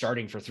they've been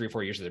starting for 3 or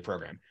 4 years of the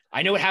program?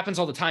 I know it happens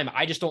all the time.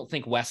 I just don't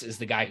think Wes is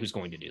the guy who's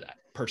going to do that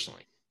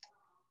personally.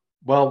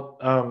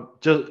 Well,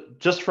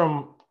 just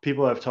from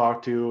people I've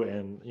talked to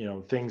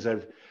and,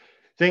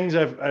 things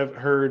I've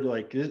heard,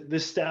 like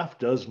this staff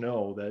does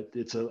know that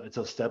it's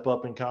a step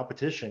up in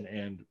competition.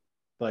 And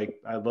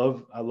like, I'm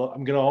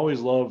going to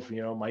always love,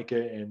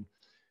 Micah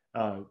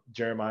and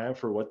Jeremiah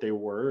for what they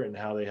were and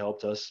how they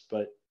helped us.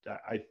 But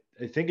I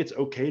think it's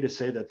okay to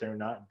say that they're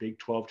not Big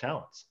 12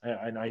 talents.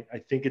 And I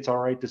think it's all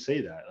right to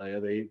say that.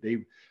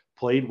 They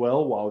played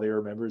well while they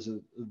were members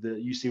of the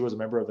UC was a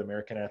member of the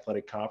American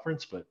Athletic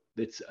Conference, but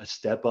it's a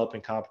step up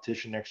in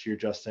competition next year,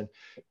 Justin.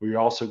 We're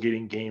also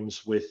getting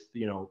games with,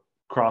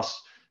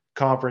 cross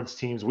conference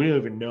teams. We don't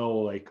even know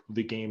like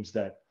the games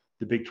that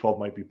the Big 12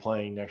 might be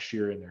playing next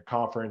year in their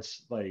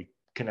conference like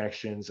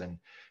connections, and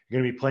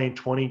you're going to be playing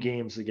 20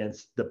 games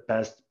against the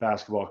best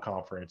basketball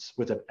conference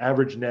with an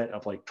average net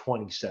of like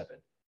 27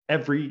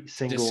 every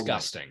single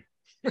disgusting.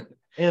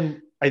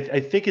 And I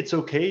think it's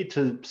okay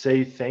to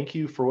say thank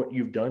you for what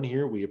you've done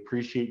here. We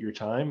appreciate your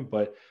time,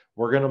 but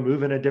we're going to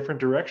move in a different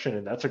direction.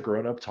 And that's a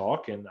grown-up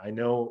talk. And I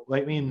know,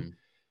 I mean,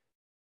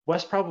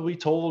 Wes probably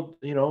told,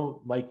 you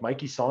know, like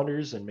Mikey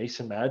Saunders and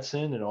Mason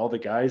Madsen and all the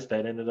guys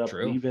that ended up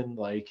leaving,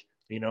 like,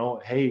 you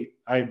know, hey,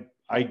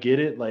 I get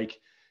it. Like,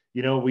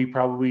 you know, we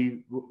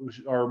probably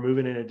are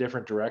moving in a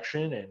different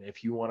direction. And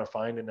if you want to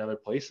find another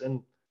place,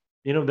 and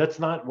you know, that's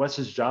not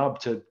Wes's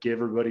job to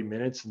give everybody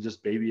minutes and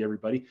just baby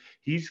everybody.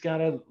 He's got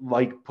to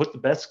like put the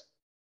best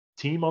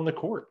team on the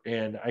court.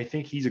 And I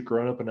think he's a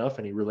grown up enough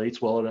and he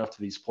relates well enough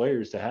to these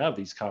players to have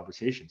these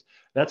conversations.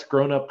 That's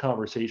grown up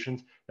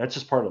conversations. That's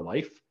just part of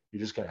life.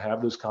 You're just going to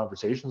have those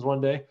conversations one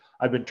day.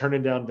 I've been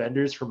turning down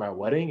vendors for my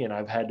wedding and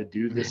I've had to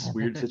do this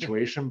weird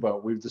situation,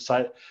 but we've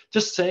decided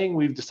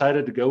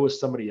to go with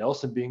somebody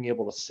else and being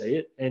able to say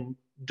it and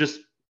just,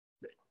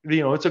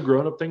 you know, it's a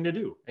grown up thing to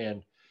do.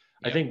 And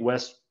I think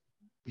Wes,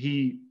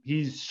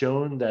 he's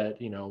shown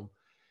that, you know,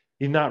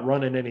 he's not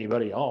running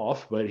anybody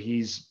off, but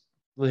his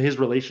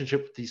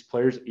relationship with these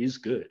players is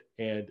good.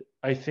 And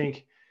I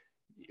think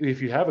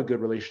if you have a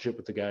good relationship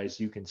with the guys,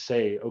 you can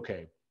say,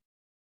 okay,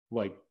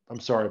 like, I'm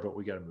sorry, but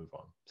we got to move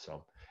on.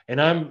 So, and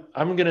I'm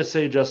going to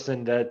say,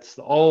 Justin, that's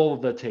all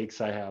the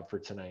takes I have for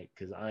tonight,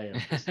 because I am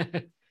just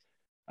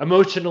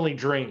emotionally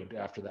drained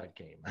after that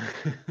game.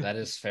 That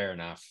is fair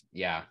enough.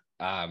 Yeah.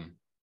 I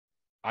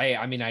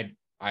mean,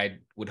 I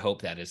would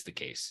hope that is the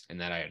case, and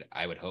that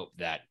I would hope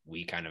that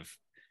we kind of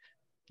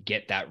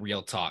get that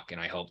real talk. And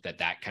I hope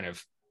that kind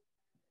of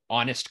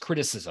honest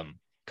criticism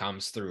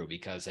comes through,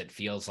 because it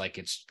feels like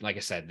it's, like I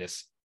said,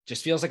 this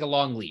just feels like a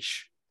long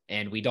leash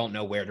and we don't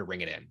know where to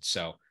ring it in.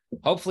 So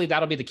hopefully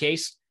that'll be the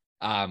case.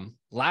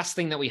 Last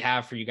thing that we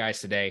have for you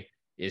guys today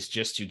is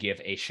just to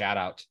give a shout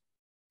out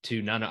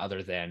to none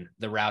other than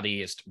the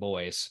rowdiest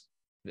boys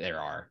there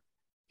are,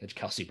 the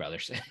Kelsey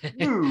brothers.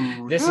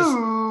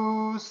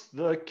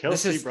 The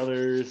Kelsey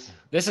brothers.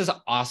 This is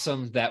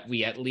awesome that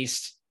we at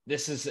least,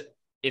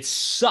 it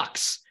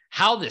sucks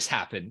how this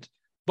happened,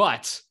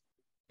 but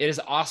it is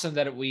awesome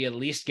that we at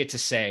least get to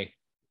say,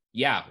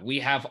 yeah,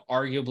 we have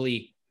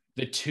arguably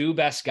the two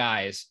best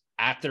guys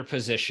at their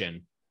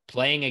position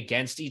playing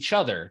against each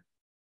other,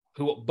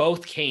 who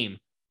both came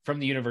from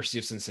the University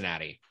of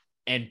Cincinnati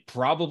and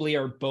probably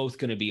are both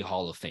going to be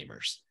Hall of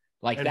Famers.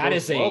 Like, and that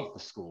is the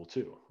school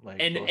too.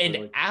 Like,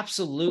 and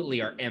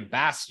absolutely are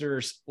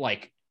ambassadors,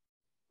 like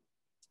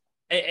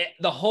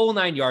the whole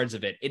 9 yards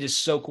of it. It is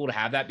so cool to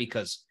have that,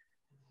 because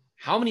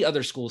how many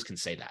other schools can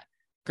say that?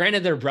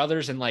 Granted, they're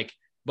brothers and like,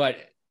 but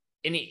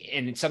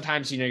and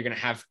sometimes, you know, you're going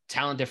to have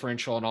talent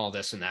differential and all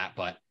this and that,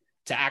 but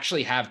to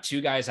actually have two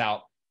guys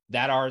out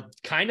that are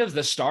kind of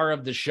the star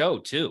of the show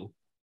too.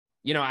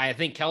 You know, I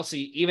think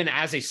Kelsey, even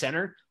as a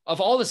center,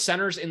 of all the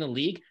centers in the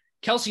league,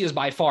 Kelsey is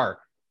by far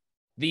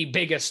the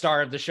biggest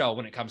star of the show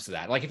when it comes to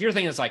that. Like, if you're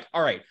thinking, it's like,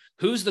 all right,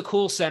 who's the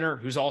cool center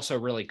who's also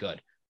really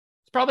good?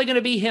 It's probably going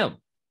to be him.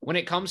 When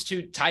it comes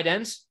to tight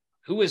ends,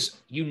 who is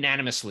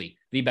unanimously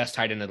the best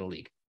tight end of the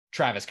league?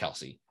 Travis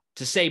Kelsey.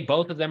 To say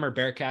both of them are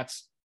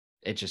Bearcats,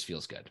 it just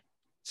feels good.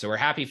 So we're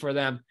happy for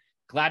them.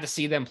 Glad to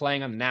see them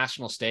playing on the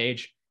national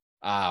stage.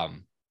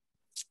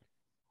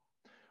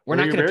 We're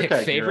not going to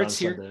pick favorites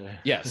here.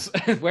 Yes.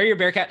 Wear your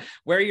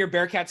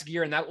Bearcats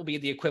gear, and that will be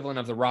the equivalent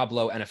of the Rob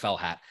Lowe NFL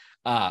hat.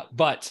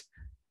 But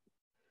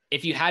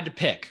if you had to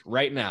pick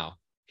right now,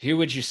 who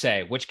would you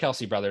say, which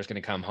Kelsey brother is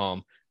going to come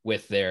home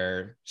with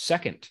their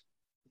second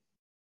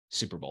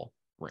Super Bowl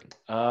ring?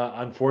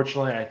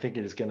 Unfortunately, I think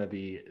it is going to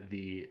be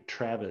the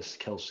Travis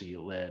Kelsey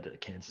led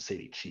Kansas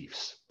City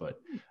Chiefs, but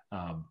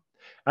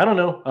I don't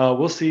know.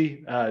 We'll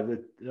see.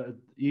 The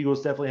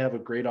Eagles definitely have a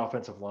great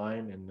offensive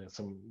line and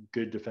some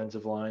good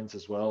defensive lines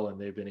as well. And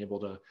they've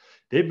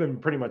been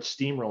pretty much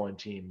steamrolling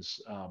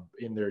teams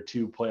in their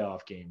two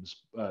playoff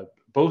games.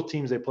 Both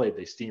teams they played,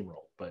 they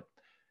steamrolled, but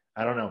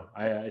I don't know.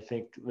 I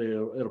think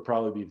it'll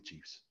probably be the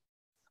Chiefs.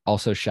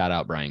 Also, shout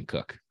out Brian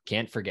Cook.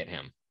 Can't forget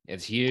him.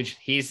 It's huge.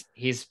 He's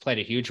played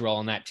a huge role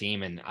in that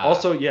team. And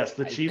also, yes,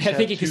 the Chiefs have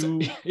two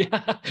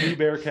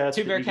Bearcats.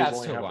 Two Bearcats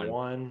only have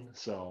one.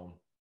 So.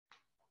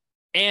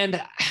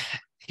 And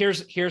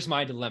here's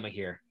my dilemma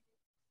here.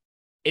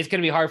 It's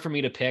going to be hard for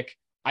me to pick.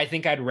 I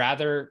think I'd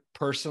rather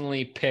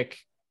personally pick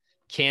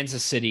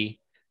Kansas City,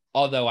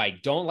 although I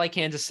don't like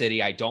Kansas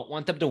City. I don't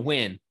want them to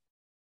win.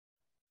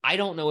 I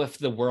don't know if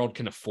the world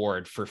can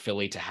afford for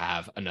Philly to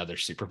have another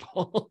Super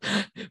Bowl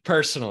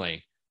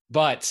personally,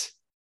 but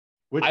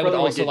I would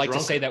also like to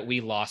say that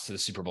we lost to the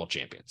Super Bowl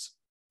champions.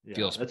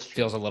 Yeah,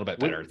 feels a little bit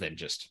better than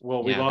just,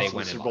 we lost to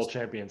the Super Bowl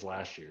champions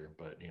last year,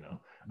 but you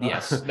know,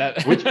 yes,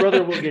 which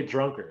brother will get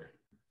drunker?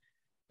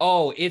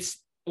 Oh, it's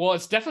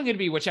definitely going to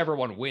be whichever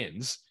one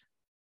wins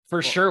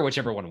for sure.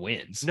 Whichever one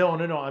wins. No.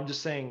 I'm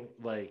just saying,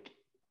 like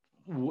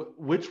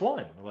Which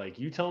one? Like,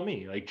 you tell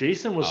me. Like,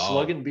 Jason was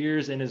slugging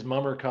beers in his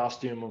mummer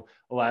costume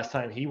the last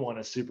time he won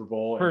a Super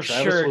Bowl, and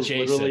Travis was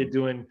literally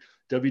doing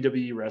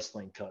WWE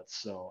wrestling cuts.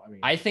 So, I mean,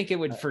 I think it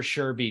would for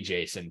sure be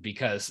Jason,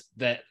 because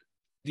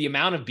the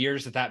amount of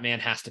beers that man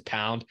has to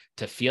pound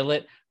to feel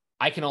it,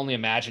 I can only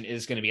imagine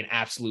is going to be an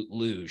absolute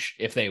luge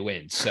if they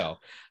win. So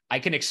I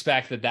can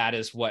expect that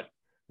is what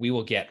we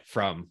will get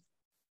from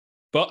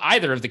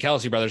either of the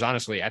Kelsey brothers.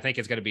 Honestly, I think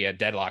it's going to be a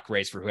deadlock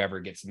race for whoever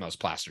gets the most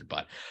plastered.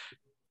 But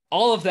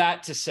all of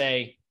that to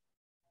say,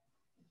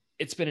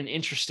 it's been an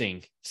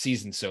interesting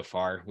season so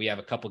far. We have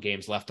a couple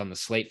games left on the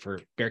slate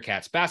for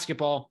Bearcats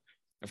basketball.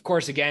 Of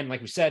course, again,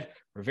 like we said,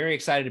 we're very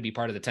excited to be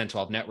part of the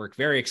 10-12 network,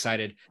 very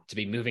excited to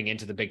be moving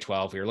into the Big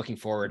 12. We are looking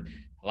forward.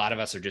 A lot of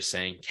us are just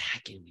saying, yeah,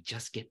 can we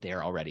just get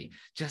there already?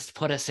 Just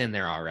put us in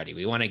there already.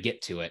 We want to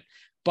get to it.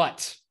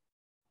 But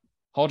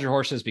hold your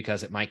horses,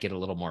 because it might get a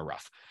little more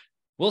rough.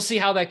 We'll see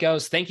how that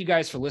goes. Thank you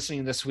guys for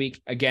listening this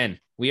week. Again,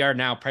 we are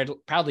now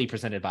proudly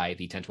presented by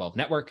the 10-12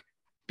 network.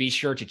 Be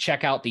sure to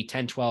check out the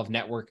 10-12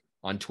 network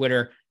on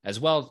Twitter, as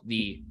well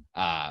the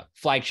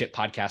flagship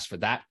podcast for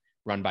that,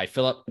 run by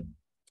Philip.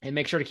 And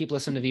make sure to keep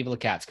listening to Viva La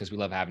Cats, because we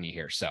love having you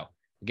here. So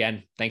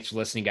again, thanks for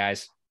listening,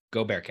 guys.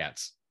 Go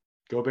Bearcats.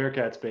 Go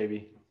Bearcats,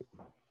 baby.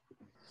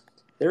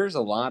 There's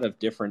a lot of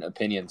different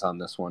opinions on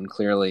this one.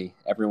 Clearly,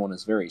 everyone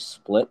is very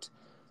split.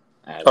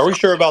 Are we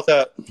sure about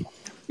that?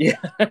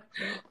 Yeah.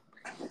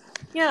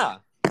 Yeah.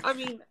 I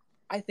mean,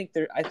 I think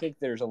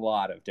there's a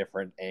lot of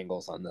different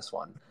angles on this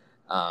one.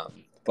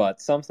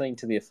 But something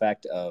to the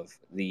effect of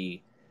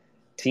the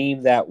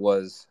team that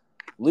was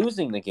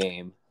losing the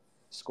game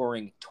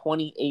scoring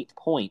 28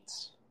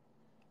 points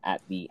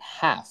at the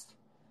half,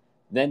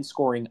 then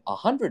scoring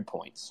 100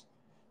 points,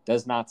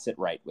 does not sit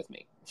right with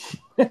me.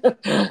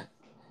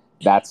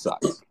 That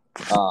sucks.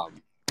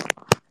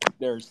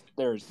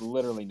 There's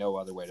literally no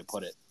other way to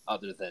put it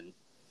other than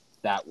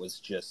that was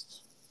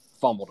just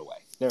fumbled away.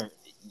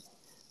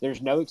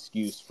 There's no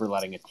excuse for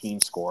letting a team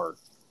score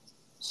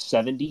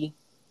 70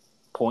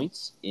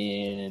 points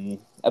in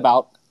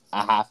about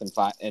a half and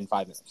 5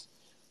 minutes.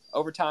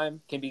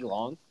 Overtime can be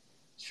long.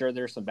 Sure,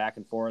 there's some back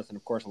and forth, and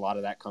of course, a lot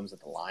of that comes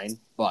at the line.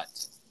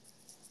 But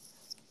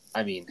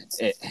I mean,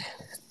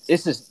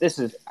 this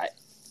is.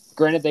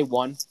 Granted, they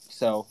won,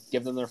 so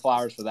give them their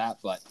flowers for that.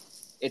 But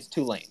it's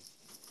Tulane.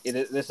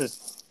 This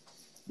is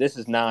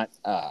not.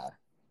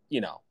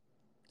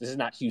 This is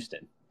not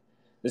Houston.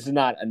 This is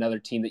not another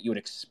team that you would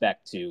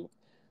expect to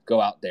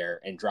go out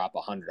there and drop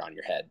 100 on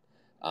your head.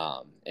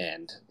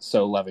 And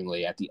so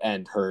lovingly at the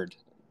end heard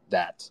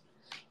that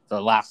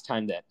the last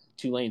time that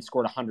Tulane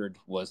scored 100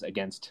 was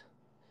against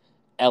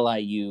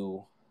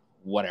LIU,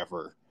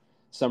 whatever,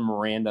 some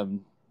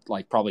random,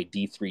 like probably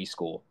D3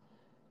 school.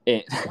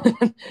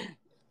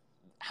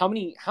 How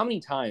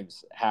many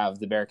times have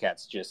the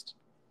Bearcats just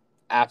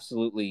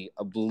absolutely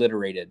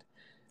obliterated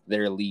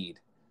their lead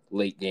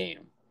late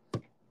game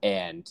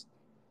and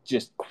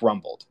just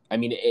crumbled? I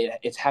mean,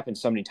 it's happened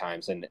so many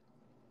times, and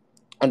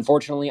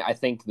unfortunately, I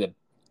think the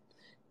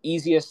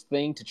easiest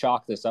thing to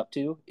chalk this up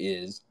to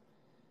is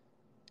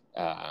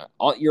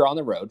you're on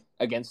the road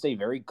against a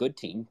very good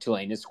team.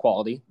 Tulane is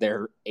quality.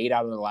 They're 8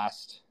 out of the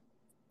last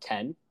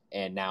 10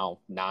 and now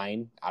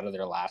 9 out of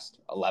their last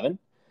 11.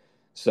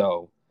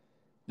 So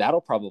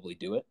that'll probably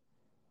do it.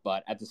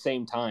 But at the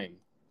same time,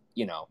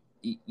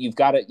 you've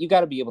got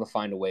to be able to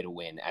find a way to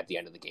win at the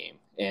end of the game.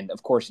 And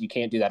of course, you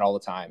can't do that all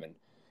the time. And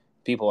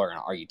people are going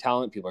to argue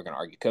talent. People are going to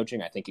argue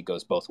coaching. I think it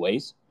goes both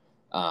ways.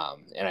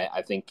 And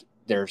I think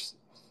there's,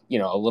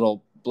 a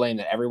little blame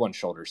that everyone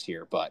shoulders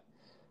here, but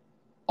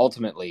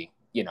ultimately,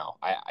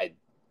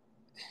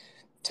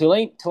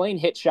 Tulane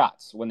hit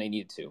shots when they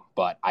needed to,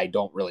 but I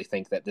don't really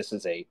think that this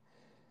is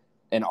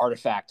an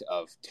artifact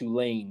of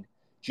Tulane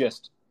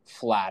just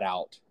flat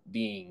out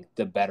being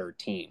the better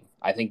team.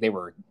 I think they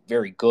were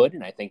very good,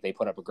 and I think they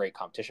put up a great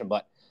competition,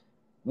 but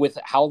with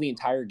how the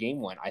entire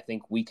game went, I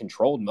think we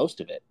controlled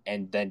most of it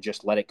and then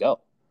just let it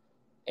go.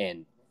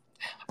 And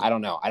I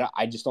don't know.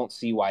 I just don't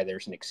see why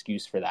there's an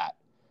excuse for that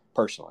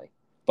personally.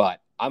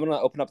 But I'm going to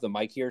open up the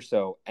mic here,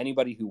 so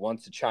anybody who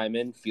wants to chime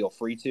in, feel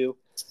free to.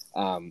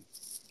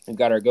 We've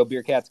got our Go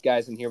Bearcats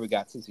guys in here. We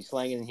got Cincy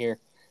Slang in here.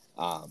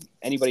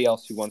 Anybody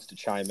else who wants to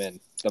chime in,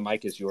 the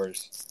mic is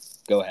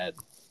yours. Go ahead.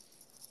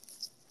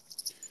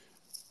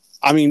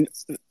 I mean,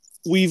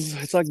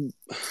 it's like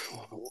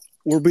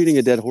we're beating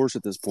a dead horse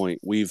at this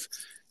point.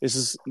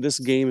 This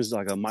game is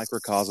like a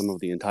microcosm of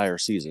the entire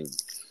season,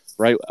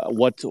 right?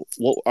 What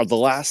are the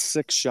last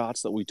 6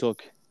 shots that we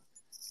took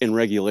in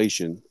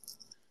regulation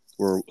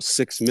were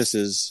 6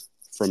 misses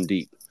from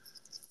deep.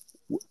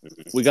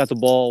 We got the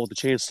ball with a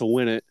chance to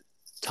win it,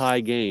 tie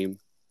game.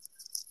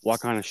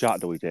 What kind of shot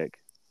do we take?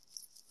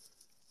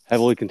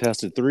 Heavily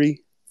contested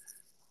 3.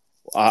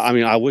 I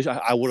mean, I wish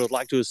I would have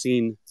liked to have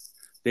seen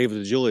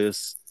David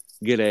DeJulius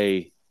get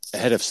a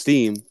head of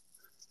steam,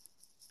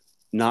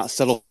 not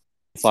settle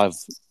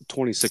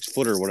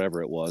 26-footer,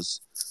 whatever it was.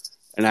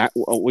 And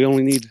we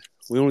only need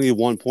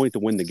 1 point to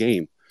win the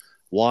game.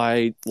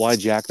 Why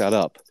jack that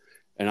up?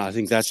 And I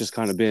think that's just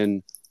kind of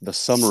been the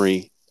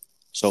summary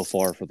so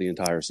far for the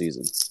entire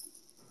season.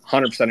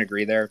 100%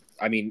 agree there.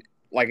 I mean,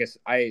 like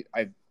I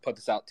put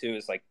this out too.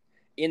 Is like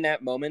in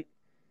that moment.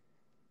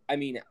 I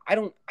mean, I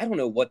don't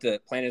know what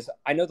the plan is.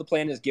 I know the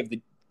plan is give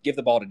the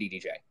ball to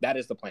DDJ. That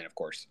is the plan, of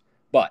course.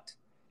 But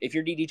if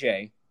you're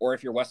DDJ or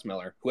if you're Wes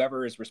Miller,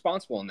 whoever is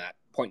responsible in that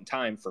point in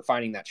time for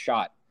finding that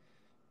shot,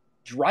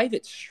 drive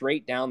it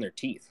straight down their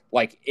teeth.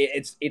 Like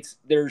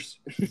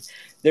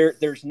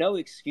there's no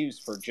excuse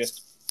for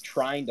just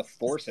trying to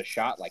force a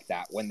shot like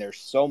that when there's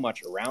so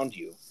much around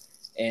you,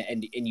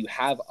 and you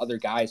have other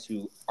guys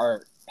who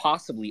are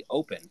possibly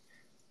open,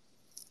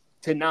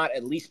 to not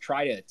at least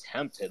try to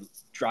attempt to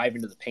drive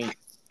into the paint.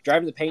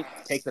 Drive into the paint,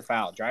 take the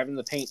foul. Drive into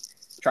the paint,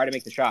 try to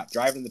make the shot.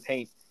 Drive into the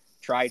paint,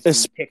 try to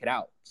kick it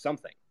out.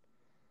 Something.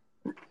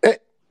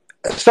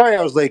 Sorry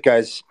I was late,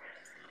 guys.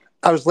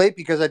 I was late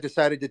because I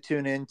decided to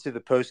tune in to the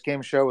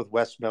post-game show with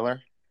Wes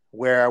Miller,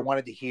 where I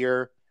wanted to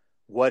hear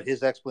what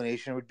his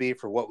explanation would be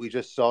for what we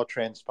just saw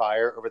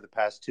transpire over the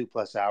past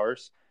 2+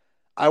 hours.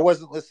 I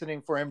wasn't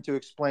listening for him to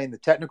explain the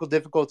technical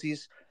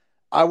difficulties.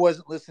 I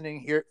wasn't listening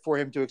here for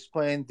him to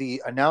explain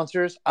the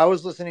announcers. I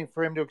was listening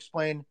for him to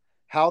explain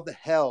how the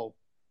hell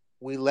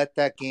we let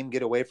that game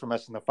get away from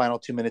us in the final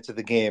 2 minutes of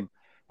the game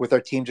with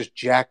our team just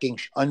jacking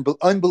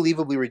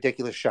unbelievably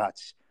ridiculous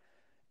shots.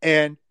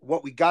 And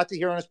what we got to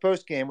hear on his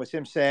post game was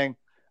him saying,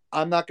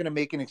 I'm not going to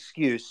make an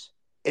excuse,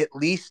 at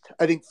least,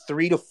 I think,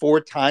 3 to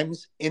 4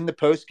 times in the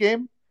post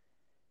game.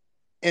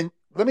 And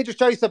let me just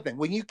tell you something.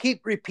 When you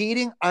keep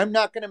repeating, I'm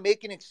not going to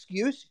make an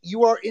excuse,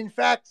 you are, in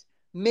fact,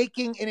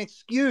 making an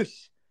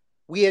excuse.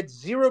 We had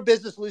zero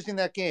business losing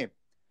that game.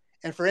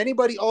 And for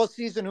anybody all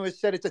season who has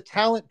said it's a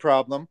talent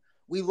problem,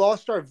 we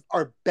lost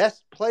our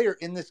best player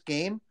in this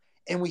game,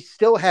 and we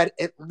still had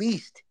at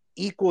least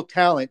equal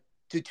talent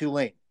to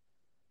Tulane.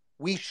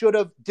 We should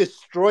have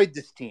destroyed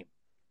this team.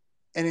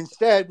 And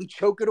instead, we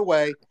choke it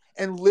away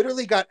and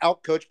literally got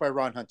outcoached by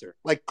Ron Hunter.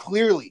 Like,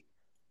 clearly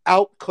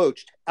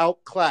outcoached,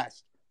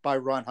 outclassed by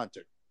Ron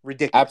Hunter.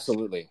 Ridiculous.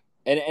 Absolutely.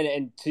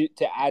 And to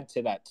add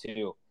to that,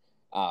 too,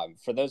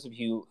 for those of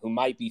you who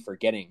might be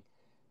forgetting,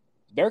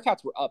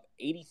 Bearcats were up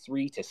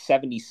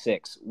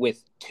 83-76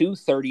 with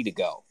 2:30 to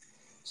go.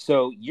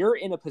 So you're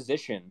in a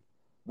position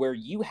where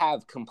you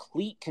have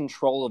complete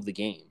control of the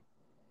game,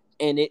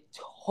 and it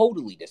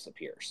totally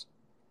disappears.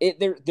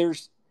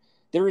 There's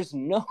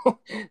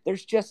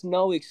just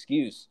no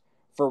excuse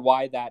for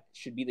why that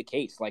should be the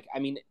case. Like, I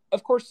mean,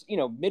 of course,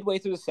 midway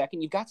through the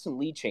second, you've got some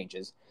lead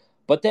changes,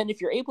 but then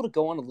if you're able to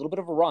go on a little bit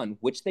of a run,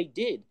 which they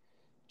did,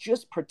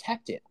 just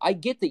protect it. I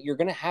get that you're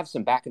going to have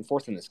some back and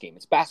forth in this game.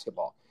 It's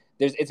basketball.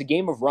 It's a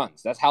game of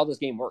runs. That's how this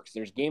game works.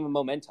 There's a game of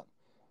momentum.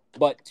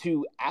 But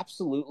to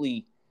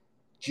absolutely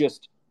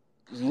just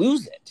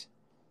lose it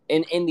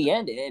in the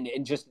end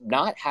and just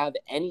not have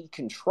any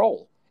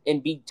control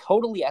and be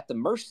totally at the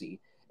mercy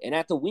and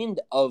at the wind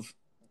of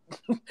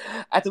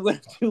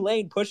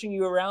Tulane pushing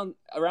you around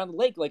the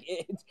lake, like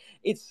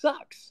it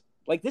sucks.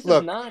 Like this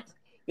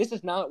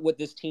is not what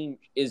this team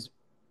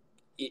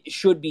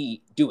should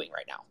be doing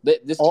right now.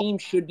 This team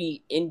should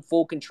be in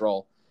full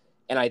control.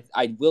 And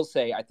I will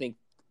say, I think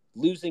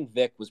losing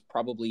Vic was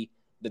probably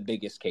the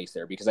biggest case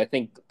there, because I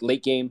think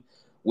late game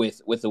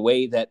with the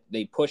way that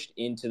they pushed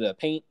into the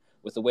paint,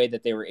 with the way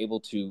that they were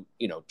able to,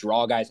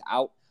 draw guys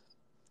out,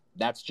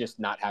 that's just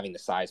not having the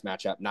size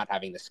matchup, not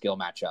having the skill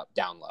matchup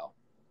down low.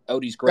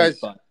 Odie's great,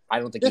 but I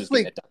don't think he's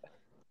getting it done.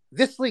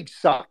 This league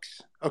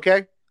sucks,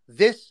 okay?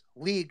 This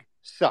league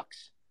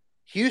sucks.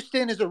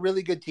 Houston is a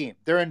really good team.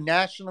 They're a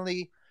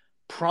nationally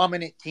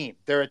prominent team.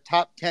 They're a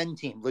top 10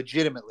 team,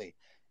 legitimately.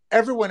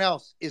 Everyone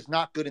else is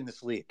not good in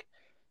this league.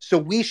 So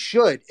we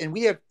should, and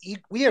we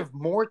have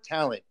more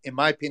talent, in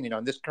my opinion,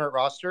 on this current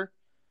roster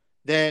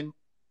than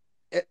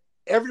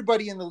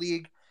everybody in the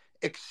league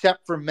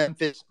except for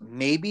Memphis,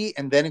 maybe,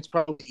 and then it's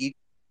probably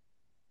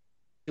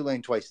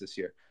Tulane twice this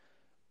year.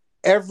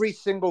 Every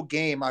single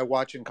game I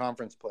watch in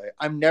conference play,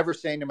 I'm never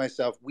saying to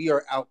myself, we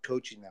are out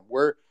coaching them.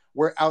 We're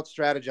out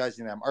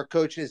strategizing them. Our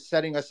coach is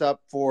setting us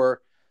up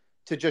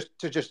to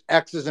just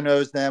X's and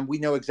O's them. We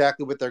know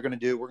exactly what they're going to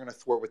do. We're going to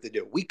thwart what they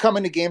do. We come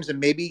into games and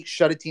maybe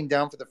shut a team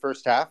down for the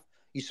first half.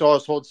 You saw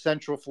us hold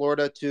Central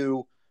Florida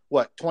to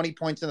 20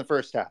 points in the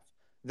first half.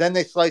 Then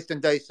they sliced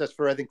and diced us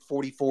for, I think,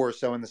 44 or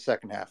so in the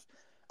second half.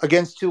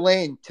 Against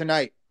Tulane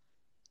tonight,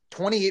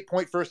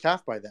 28-point first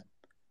half by them.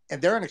 And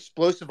they're an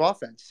explosive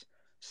offense.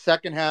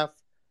 Second half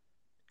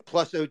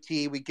plus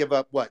OT, we give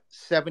up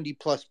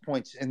 70-plus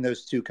points in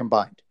those two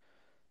combined.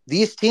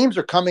 These teams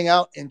are coming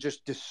out and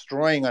just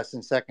destroying us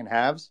in second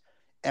halves.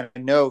 And I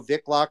know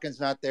Vic Locken's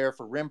not there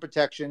for rim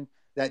protection.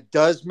 That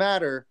does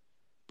matter.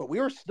 But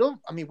we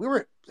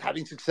were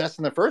having success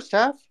in the first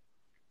half.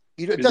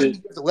 It doesn't mean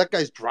you have to let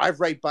guys drive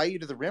right by you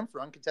to the rim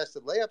for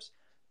uncontested layups.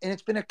 And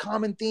it's been a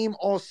common theme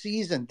all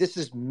season. This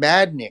is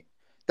maddening.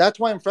 That's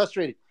why I'm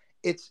frustrated.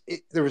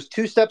 There was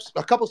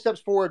a couple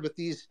steps forward with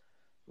these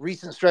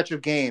recent stretch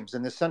of games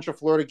and the Central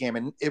Florida game.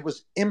 And it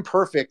was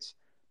imperfect,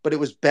 but it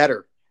was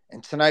better.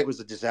 And tonight was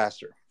a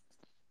disaster.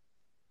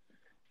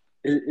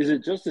 Is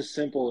it just as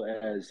simple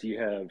as you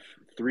have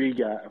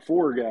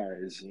four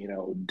guys,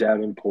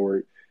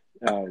 Davenport,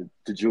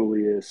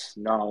 DeJulius,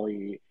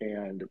 Nolly,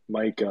 and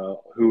Micah,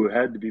 who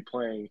had to be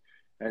playing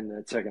in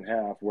that second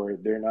half, where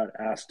they're not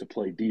asked to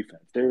play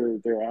defense.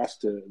 They're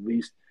asked to at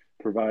least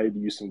provide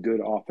you some good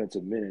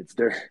offensive minutes.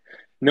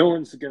 No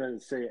one's going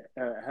to say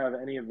have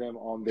any of them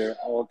on their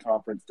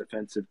all-conference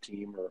defensive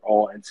team or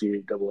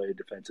all-NCAA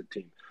defensive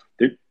team.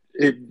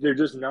 They're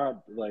just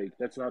not, like,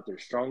 that's not their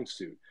strong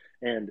suit.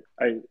 And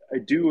I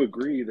do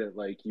agree that,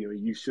 like,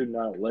 you should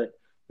not let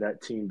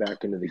that team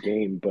back into the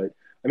game. But,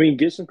 I mean,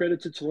 give some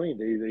credit to Tulane.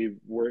 They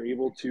were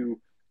able to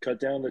cut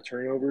down the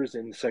turnovers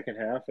in the second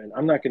half. And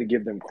I'm not going to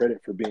give them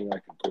credit for being,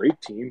 like, a great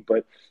team,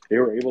 but they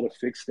were able to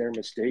fix their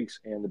mistakes.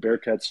 And the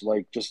Bearcats,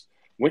 like, just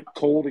went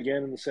cold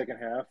again in the second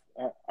half.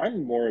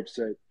 I'm more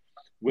upset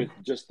with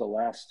just the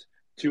last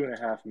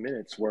 2.5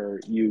 minutes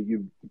where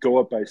you go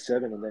up by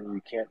 7 and then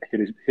you can't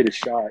hit a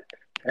shot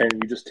and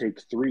you just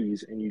take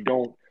threes and you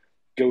don't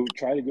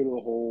try to go to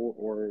the hole,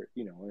 or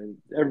and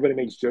everybody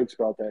makes jokes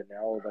about that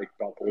now, like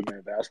about old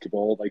man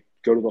basketball, like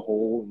go to the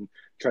hole and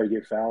try to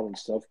get fouled and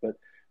stuff. But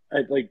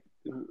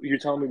you're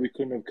telling me we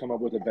couldn't have come up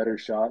with a better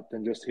shot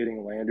than just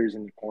hitting Landers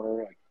in the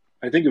corner? Like,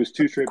 I think it was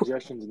 2 straight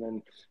possessions, and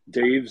then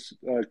Dave's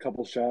a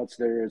couple shots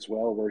there as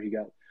well where he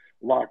got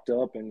locked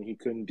up and he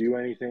couldn't do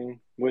anything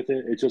with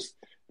it. It's just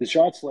the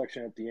shot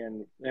selection at the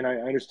end, and I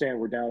understand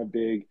we're down a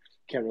big,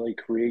 can't really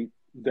create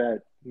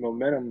that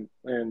momentum.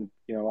 And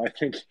I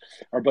think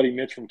our buddy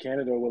Mitch from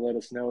Canada will let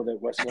us know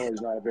that Wes Miller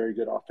is not a very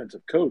good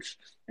offensive coach,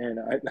 and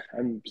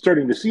I'm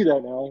starting to see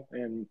that now,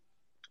 and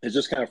it's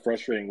just kind of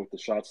frustrating with the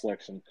shot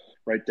selection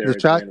right there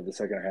at the end of the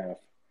second half.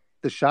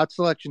 The shot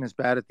selection is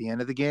bad at the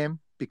end of the game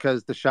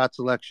because the shot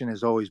selection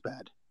is always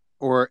bad,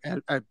 or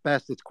at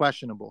best it's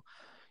questionable.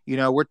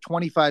 We're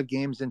 25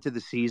 games into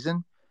the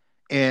season,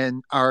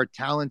 and our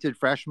talented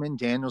freshman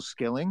Daniel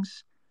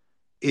Skillings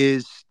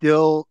is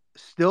still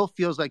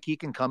feels like he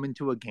can come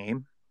into a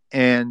game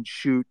and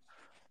shoot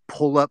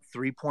pull-up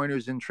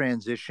three-pointers in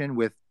transition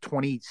with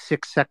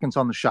 26 seconds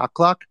on the shot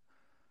clock,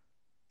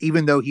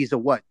 even though he's a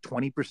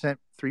 20%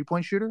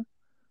 three-point shooter,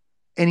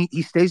 and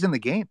he stays in the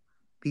game.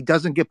 He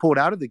doesn't get pulled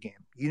out of the game.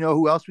 You know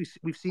who else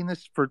we've seen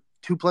this for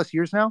 2+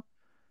 years now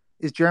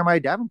is Jeremiah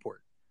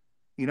Davenport.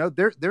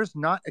 There's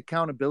not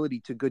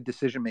accountability to good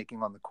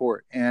decision-making on the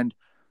court. And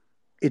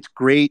it's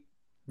great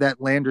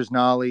that Landers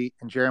Nolley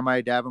and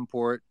Jeremiah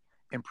Davenport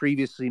and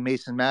previously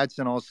Mason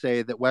Madsen all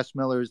say that Wes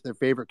Miller is their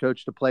favorite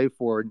coach to play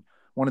for and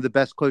one of the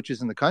best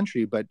coaches in the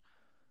country. But,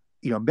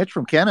 Mitch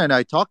from Canada and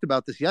I talked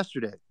about this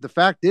yesterday. The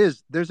fact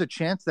is there's a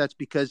chance that's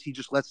because he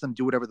just lets them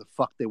do whatever the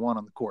fuck they want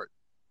on the court.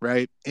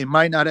 Right? It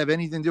might not have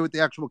anything to do with the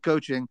actual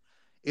coaching.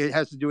 It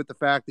has to do with the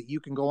fact that you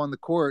can go on the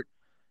court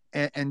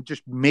and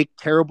just make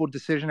terrible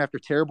decision after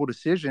terrible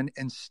decision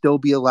and still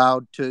be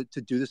allowed to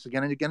do this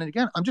again and again and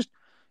again.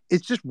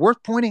 It's just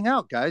worth pointing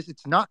out, guys.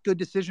 It's not good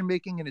decision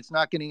making and it's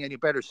not getting any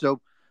better. So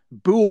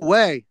boo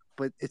away,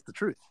 but it's the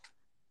truth.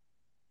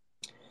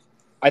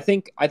 I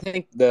think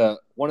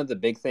one of the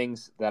big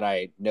things that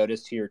I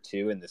noticed here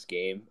too in this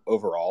game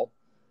overall,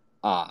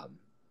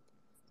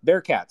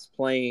 Bearcats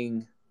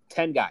playing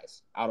 10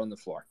 guys out on the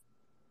floor.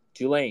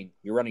 Tulane,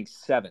 you're running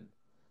 7.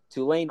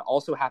 Tulane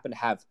also happened to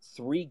have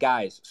 3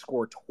 guys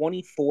score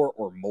 24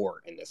 or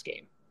more in this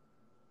game.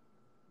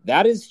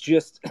 That is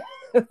just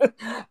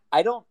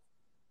I don't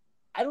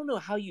know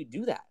how you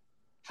do that.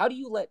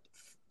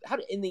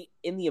 In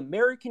the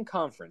American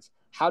Conference,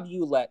 how do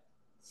you let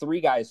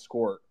 3 guys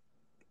score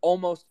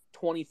almost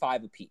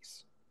 25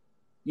 apiece?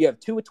 You have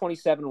 2 at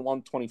 27 and 1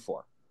 at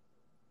 24.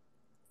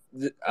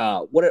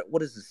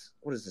 What is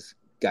this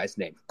guy's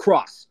name?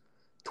 Cross.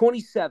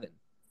 27,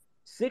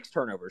 6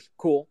 turnovers,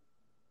 cool,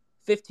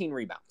 15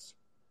 rebounds.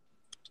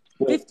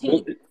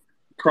 15.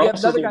 Cross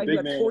is a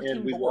big man,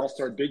 and we've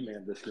lost our big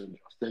man this game,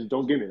 Justin.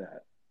 Don't give me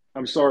that.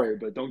 I'm sorry,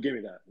 but don't give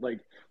me that.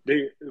 Like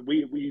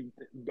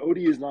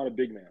Odie is not a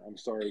big man. I'm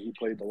sorry, he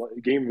played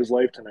the game of his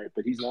life tonight,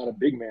 but he's not a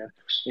big man.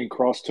 And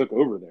Cross took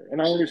over there,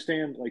 and I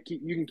understand. Like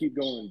you can keep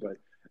going, but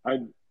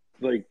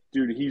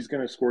dude, he's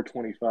gonna score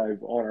 25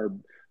 on our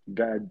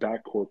bad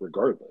backcourt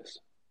regardless.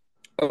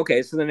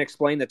 Okay, so then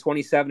explain the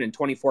 27 and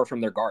 24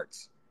 from their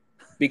guards.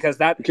 Because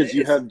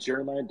you have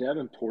Jeremiah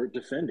Davenport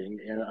defending,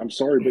 and I'm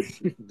sorry, but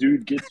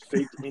dude gets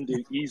faked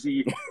into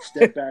easy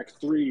step back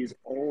threes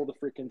all the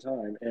freaking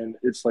time. And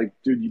it's like,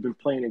 dude, you've been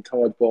playing in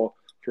college ball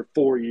for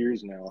 4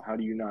 years now. How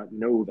do you not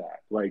know that?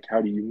 Like, how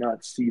do you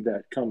not see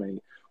that coming?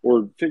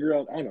 Or figure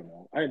out, I don't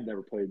know. I had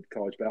never played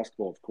college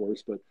basketball, of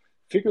course, but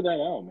figure that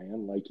out,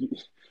 man. Like,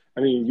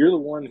 you're the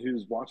one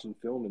who's watching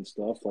film and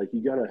stuff. Like,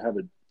 you got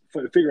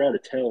to figure out a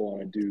tell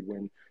on a dude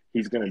when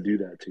he's going to do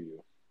that to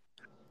you.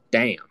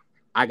 Damn.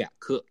 I got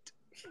cooked.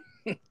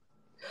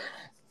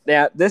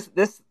 Yeah, this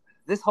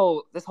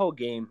whole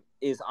game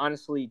is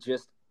honestly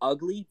just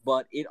ugly,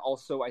 but it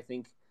also, I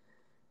think,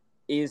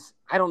 is,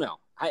 I don't know.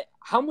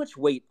 How much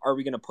weight are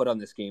we going to put on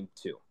this game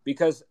too?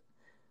 Because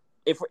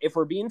if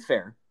we're being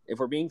fair,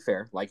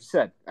 like you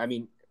said,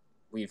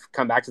 we've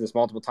come back to this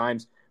multiple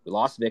times. We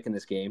lost Vic in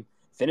this game.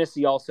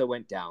 Finney also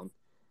went down.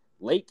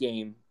 Late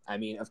game, I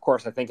mean, of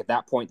course, I think at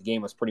that point the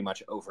game was pretty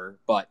much over,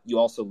 but you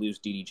also lose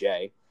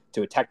DDJ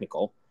to a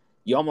technical.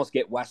 You almost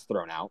get West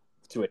thrown out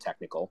to a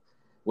technical,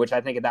 which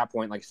I think at that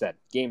point, like I said,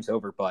 game's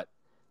over. But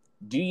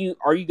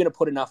are you going to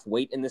put enough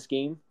weight in this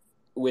game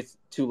with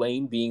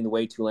Tulane being the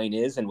way Tulane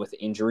is and with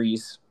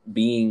injuries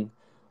being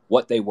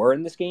what they were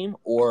in this game,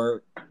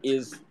 or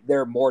is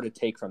there more to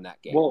take from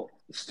that game? Well,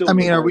 still, I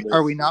mean,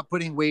 are we not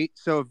putting weight?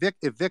 So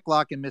if Vic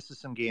Locken misses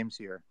some games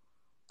here,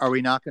 are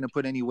we not going to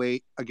put any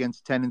weight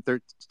against 10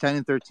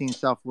 and 13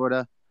 South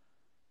Florida,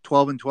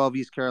 12 and 12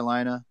 East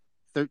Carolina,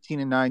 13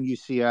 and 9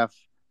 UCF,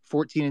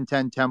 14 and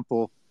 10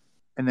 Temple,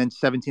 and then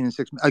 17 and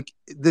 6? Like,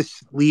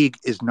 this league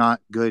is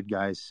not good,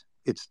 guys.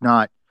 It's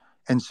not.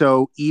 And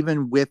so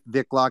even with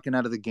Vic Locken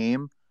out of the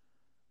game,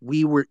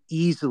 we were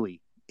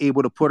easily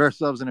able to put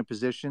ourselves in a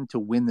position to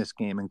win this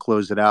game and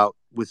close it out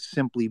with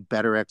simply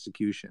better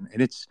execution.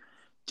 And it's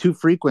too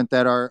frequent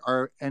that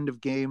our end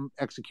of game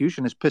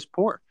execution is piss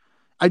poor.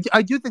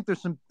 I do think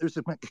there's some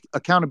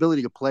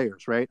accountability to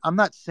players, right? I'm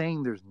not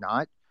saying there's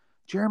not.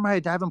 Jeremiah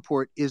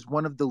Davenport is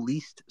one of the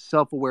least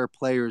self-aware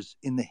players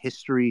in the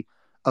history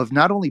of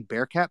not only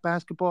Bearcat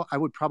basketball, I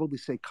would probably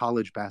say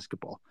college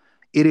basketball.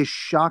 It is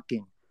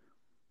shocking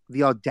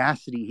the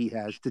audacity he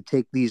has to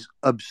take these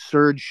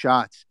absurd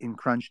shots in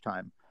crunch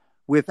time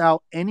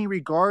without any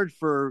regard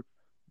for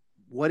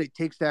what it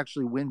takes to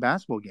actually win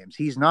basketball games.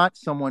 He's not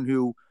someone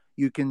who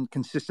you can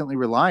consistently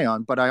rely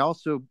on, but I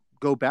also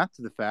go back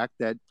to the fact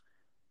that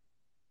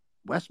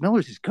Wes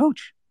Miller's his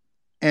coach,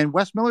 and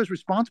Wes Miller is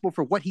responsible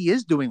for what he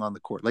is doing on the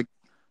court. Like,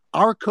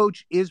 our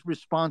coach is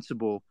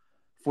responsible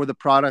for the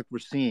product we're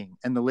seeing,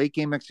 and the late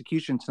game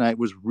execution tonight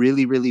was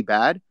really, really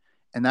bad,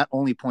 and that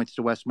only points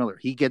to Wes Miller.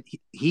 He gets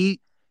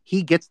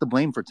the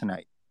blame for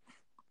tonight.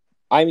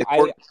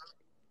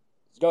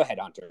 Go ahead,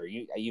 Hunter.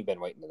 You've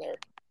been waiting there.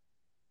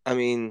 I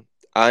mean,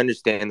 I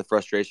understand the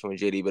frustration with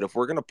JD, but if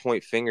we're going to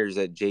point fingers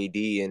at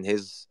JD and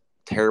his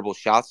terrible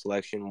shot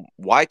selection,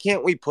 why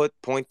can't we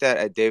point that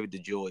at David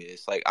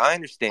DeJulius? Like, I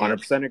understand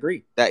 100%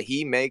 agree that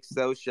he makes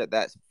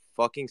that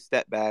fucking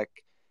step back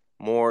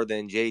more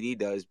than JD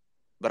does,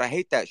 but I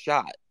hate that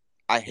shot.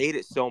 I hate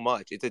it so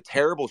much. It's a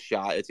terrible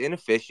shot. It's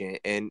inefficient,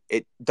 and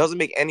it doesn't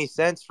make any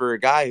sense for a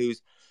guy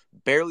who's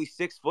barely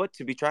 6 foot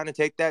to be trying to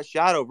take that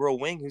shot over a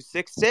wing who's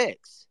 6'6".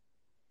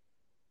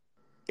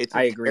 It's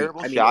a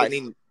terrible shot. I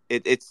mean,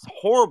 it's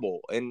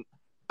horrible, and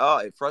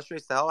it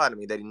frustrates the hell out of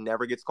me that he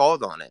never gets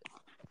called on it.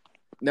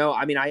 No,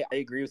 I mean, I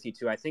agree with you,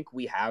 too. I think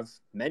we have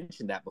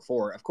mentioned that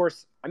before. Of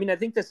course, I mean, I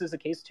think this is the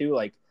case, too.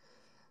 Like,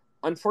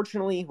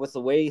 unfortunately, with the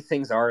way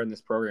things are in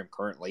this program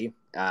currently,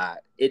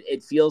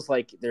 it feels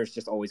like there's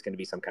just always going to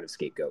be some kind of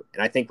scapegoat.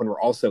 And I think when we're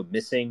also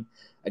missing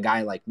a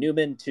guy like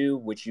Newman, too,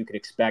 which you could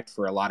expect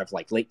for a lot of,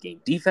 like,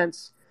 late-game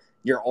defense,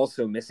 you're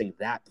also missing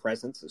that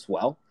presence as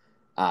well,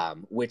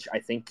 which I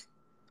think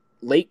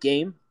late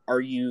game,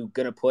 are you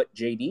going to put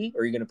JD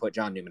or are you going to put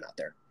John Newman out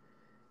there?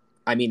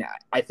 I mean,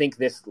 I think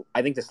this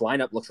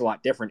lineup looks a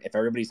lot different if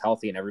everybody's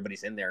healthy and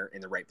everybody's in there in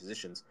the right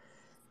positions.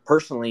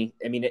 Personally,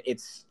 I mean,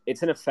 it's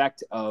an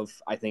effect of,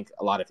 I think,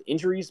 a lot of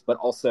injuries, but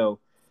also,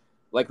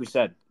 like we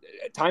said,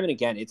 time and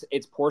again,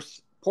 it's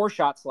poor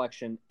shot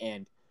selection,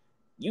 and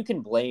you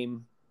can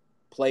blame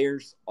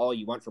players all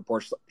you want for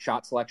poor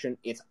shot selection.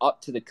 It's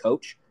up to the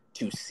coach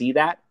to see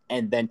that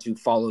and then to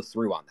follow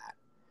through on that.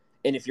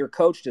 And if your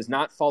coach does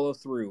not follow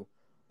through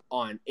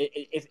on,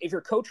 if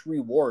your coach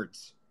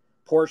rewards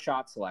poor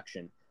shot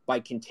selection by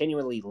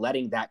continually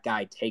letting that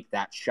guy take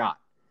that shot,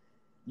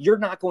 you're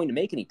not going to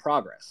make any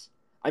progress.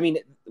 I mean,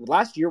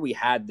 last year we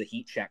had the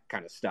heat check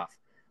kind of stuff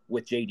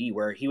with JD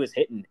where he was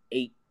hitting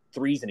 8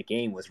 threes in a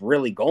game, was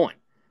really going.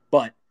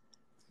 But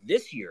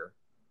this year,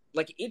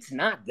 like, it's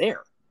not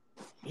there.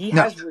 He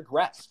has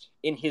regressed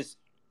in his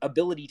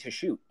ability to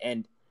shoot.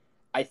 And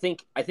I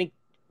think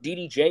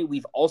DDJ,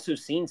 we've also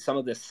seen some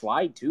of this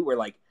slide too, where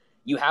like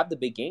you have the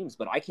big games,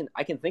 but I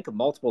can think of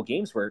multiple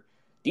games where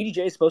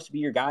DDJ is supposed to be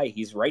your guy.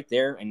 He's right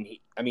there, and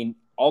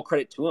all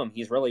credit to him.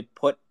 He's really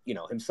put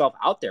himself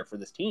out there for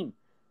this team.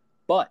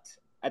 But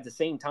at the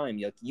same time,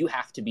 you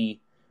have to be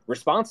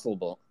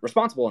responsible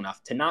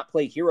enough to not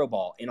play hero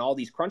ball in all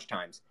these crunch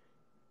times,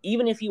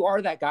 even if you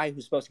are that guy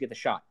who's supposed to get the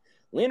shot.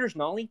 Landers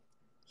Nolley,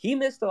 he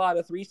missed a lot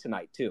of threes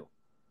tonight too.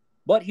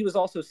 But he was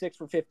also 6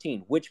 for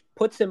 15, which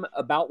puts him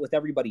about with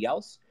everybody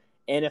else.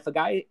 And if a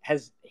guy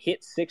has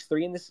hit 6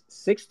 threes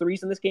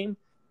in this game,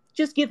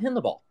 just give him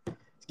the ball.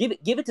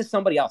 Give it to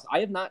somebody else. I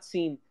have not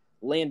seen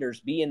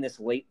Landers be in this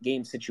late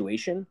game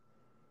situation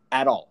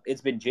at all.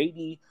 It's been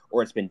JD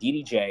or it's been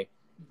DDJ,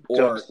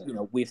 or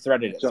we've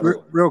threaded it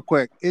through. Real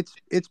quick, it's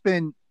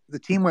been, the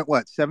team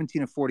went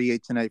 17 of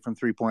 48 tonight from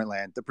 3-point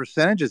land. The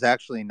percentage is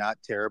actually not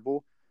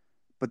terrible.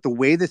 But the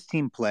way this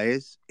team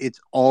plays, it's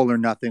all or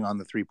nothing on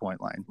the 3-point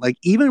line. Like,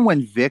 even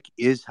when Vic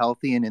is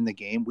healthy and in the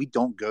game, we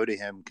don't go to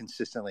him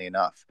consistently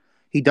enough.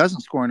 He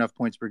doesn't score enough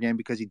points per game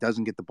because he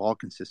doesn't get the ball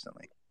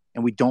consistently.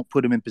 And we don't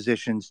put him in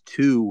positions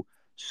to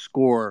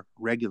score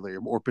regularly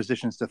or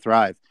positions to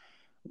thrive.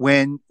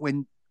 When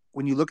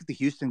when you look at the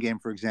Houston game,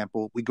 for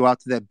example, we go out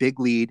to that big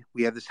lead.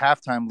 We have this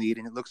halftime lead,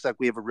 and it looks like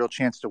we have a real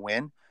chance to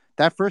win.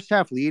 That first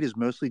half lead is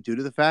mostly due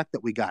to the fact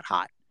that we got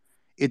hot.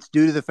 It's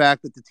due to the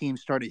fact that the team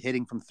started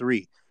hitting from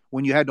three.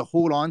 When you had to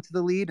hold on to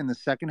the lead in the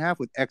second half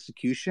with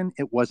execution,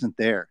 it wasn't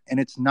there. And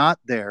it's not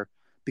there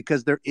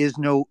because there's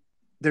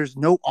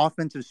no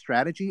offensive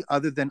strategy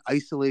other than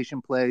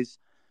isolation plays,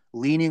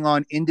 leaning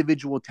on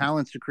individual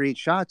talents to create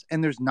shots.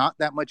 And there's not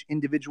that much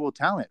individual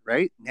talent,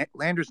 right?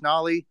 Landers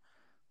Nolly,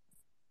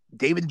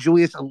 David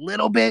Julius a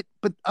little bit,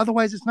 but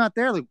otherwise it's not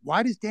there. Like,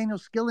 why does Daniel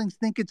Skillings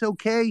think it's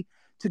okay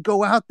to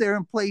go out there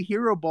and play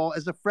hero ball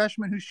as a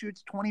freshman who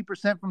shoots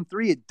 20% from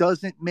three? It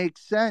doesn't make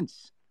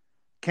sense.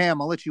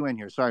 Cam, I'll let you in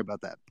here. Sorry about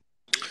that.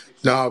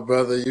 No,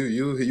 brother,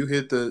 you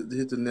hit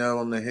the nail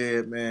on the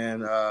head,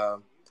 man.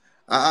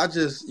 I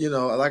just,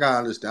 like I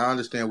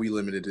understand we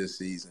limited this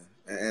season,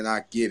 and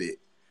I get it.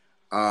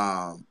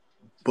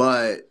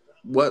 But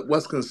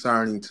what's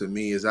concerning to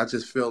me is I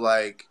just feel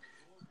like,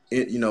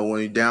 when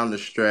you're down the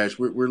stretch,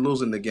 we're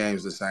losing the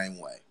games the same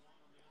way,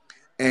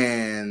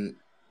 and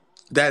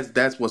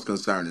that's what's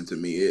concerning to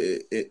me.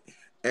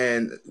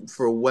 And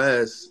for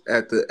Wes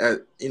at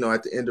the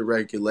end of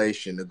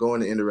regulation, to go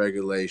into end of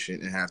regulation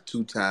and have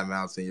 2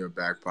 timeouts in your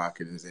back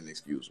pocket is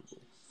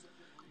inexcusable.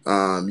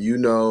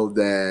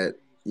 That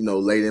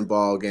late in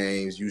ball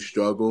games you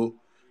struggle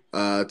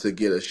to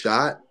get a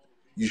shot,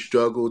 you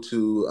struggle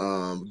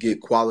to get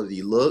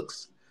quality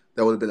looks.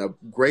 That would have been a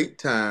great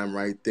time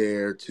right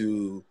there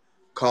to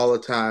call a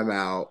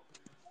timeout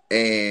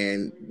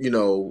and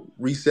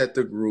reset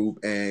the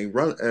group and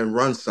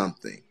run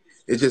something.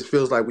 It just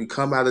feels like we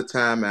come out of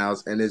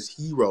timeouts and it's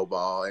hero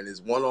ball and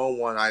it's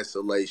one-on-one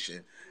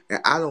isolation. And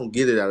I don't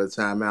get it out of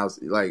timeouts.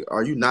 Like,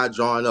 are you not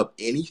drawing up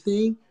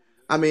anything?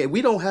 I mean,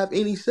 we don't have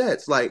any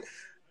sets. Like,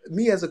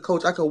 me as a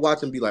coach, I can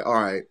watch and be like, all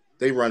right,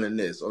 they running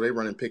this or they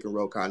running pick and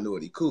roll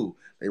continuity. Cool.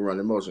 They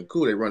running motion.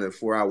 Cool. They running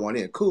 4 out, 1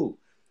 in. Cool.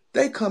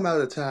 They come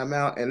out of the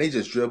timeout and they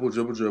just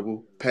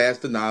dribble, pass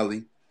to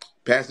Nolly,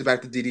 pass it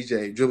back to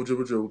DDJ,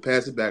 dribble,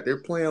 pass it back.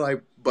 They're playing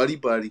like buddy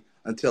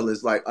until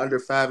it's like under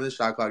 5 in the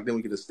shot clock. Then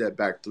we get a step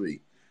back 3.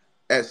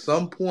 At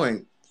some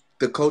point,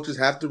 the coaches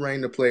have to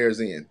rein the players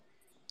in.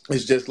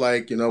 It's just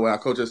like, when I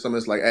coach at something,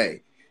 it's like,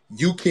 hey,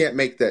 you can't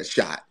make that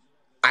shot.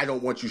 I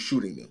don't want you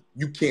shooting them.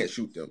 You can't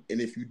shoot them.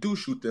 And if you do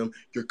shoot them,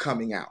 you're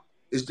coming out.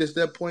 It's just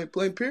that point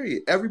blank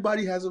period.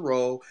 Everybody has a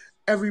role.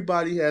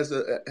 Everybody has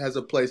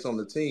a place on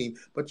the team,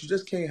 but you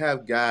just can't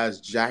have guys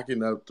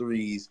jacking up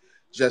threes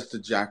just to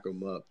jack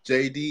them up.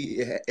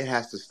 JD, it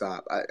has to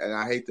stop.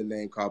 I hate the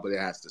name call, but it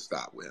has to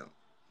stop with him.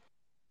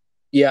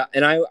 Yeah,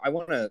 and I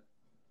want to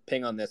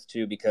ping on this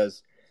too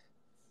because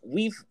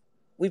we've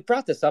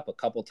brought this up a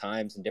couple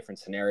times in different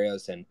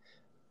scenarios. And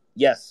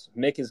yes,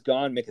 Mick is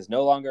gone. Mick is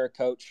no longer a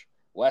coach.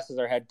 Wes is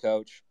our head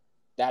coach.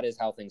 That is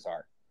how things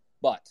are.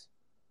 But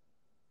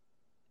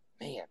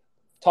man,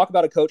 talk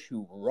about a coach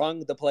who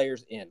rung the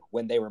players in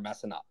when they were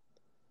messing up.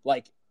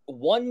 Like,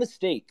 one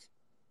mistake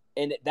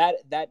and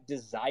that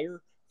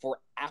desire for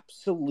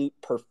absolute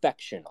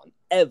perfection on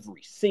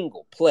every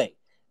single play,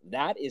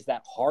 that is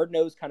that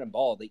hard-nosed kind of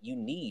ball that you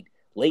need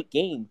late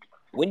game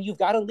when you've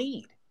got a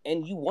lead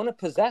and you want to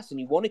possess and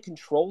you want to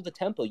control the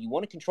tempo, you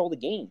want to control the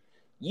game.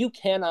 You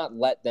cannot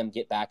let them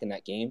get back in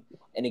that game.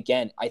 And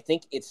again, I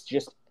think it is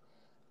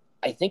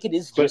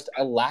just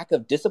a lack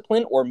of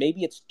discipline, or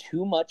maybe it's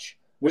too much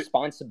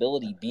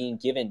responsibility being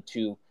given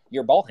to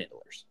your ball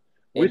handlers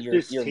and with your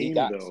this lead team,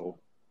 guys. though,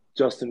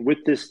 Justin,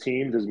 with this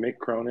team, does Mick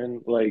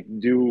Cronin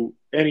do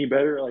any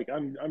better? Like,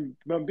 I'm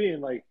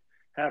being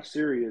half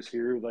serious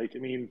here. Like, I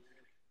mean,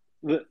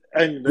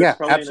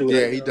 absolutely.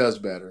 Yeah, he does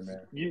better,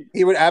 man.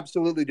 He would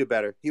absolutely do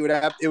better. He would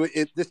have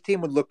this team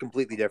would look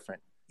completely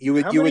different. You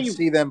would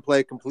see them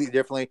play completely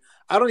differently.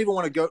 I don't even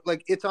want to go.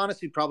 It's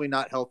honestly probably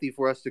not healthy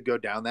for us to go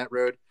down that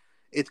road.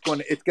 It's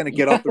going to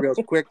get off the rails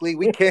quickly.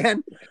 We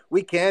can.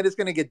 It's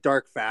going to get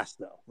dark fast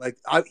though.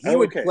 He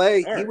would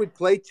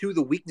play to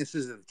the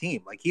weaknesses of the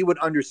team. Like, he would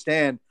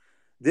understand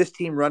this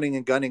team running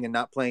and gunning and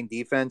not playing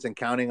defense and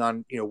counting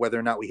on whether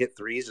or not we hit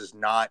threes is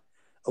not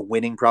a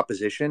winning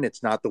proposition.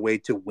 It's not the way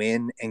to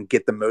win and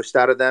get the most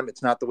out of them.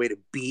 It's not the way to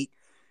beat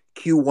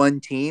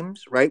Q1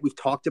 teams, right? We've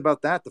talked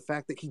about that. The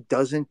fact that he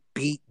doesn't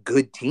beat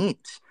good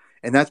teams,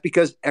 and that's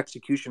because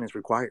execution is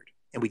required,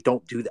 and we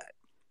don't do that.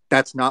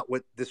 That's not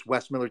what this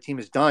Wes Miller team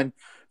has done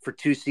for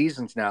 2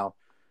 seasons now.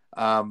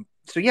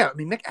 So yeah, I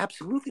mean, Mick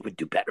absolutely would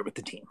do better with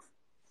the team.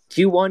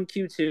 Q1,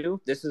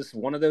 Q2, this is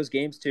one of those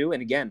games too.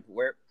 And again,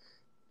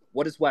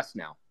 what is Wes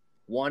now?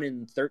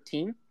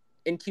 1-13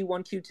 in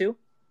Q1, Q2?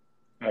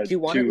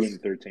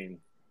 Q1 2-13.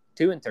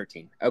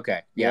 2-13.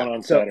 Okay. Yeah. One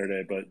on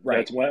Saturday, but right.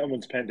 That's that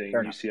one's pending.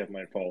 UCF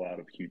might fall out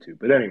of Q2.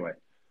 But anyway.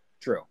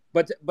 True.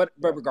 But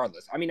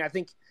regardless, I mean, I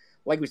think,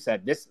 like we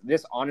said, this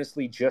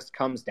honestly just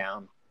comes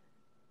down,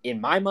 in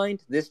my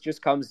mind, this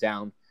just comes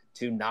down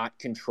to not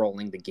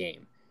controlling the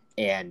game.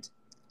 And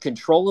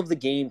control of the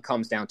game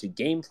comes down to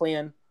game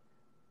plan.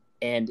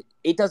 And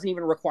it doesn't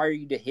even require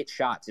you to hit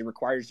shots. It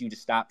requires you to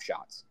stop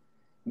shots.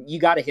 You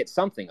got to hit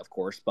something, of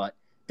course, but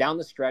down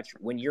the stretch,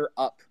 when you're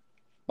up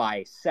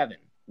by 7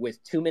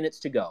 with 2 minutes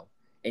to go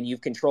and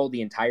you've controlled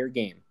the entire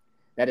game,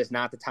 that is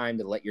not the time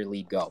to let your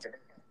lead go.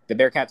 The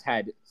Bearcats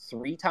had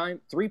 3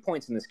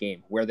 points in this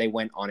game where they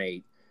went on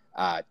a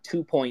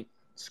 2-point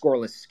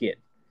scoreless skid.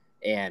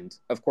 And,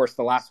 of course,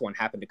 the last one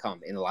happened to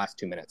come in the last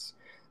 2 minutes.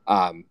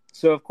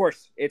 So, of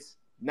course, it's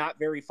not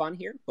very fun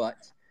here, but,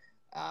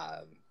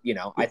 I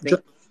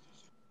think...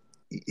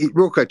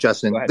 Real quick,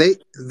 Justin,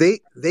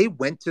 they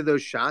went to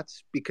those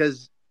shots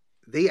because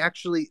they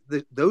actually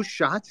those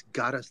shots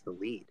got us the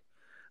lead.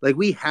 Like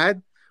we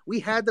had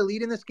the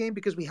lead in this game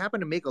because we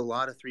happened to make a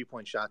lot of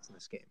 3-point shots in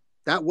this game.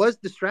 That was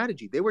the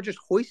strategy. They were just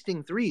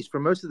hoisting threes for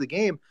most of the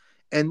game,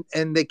 and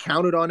they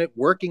counted on it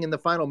working in the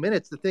final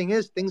minutes. The thing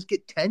is, things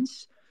get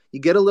tense. You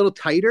get a little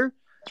tighter.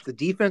 The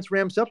defense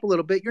ramps up a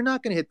little bit. You're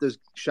not going to hit those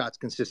shots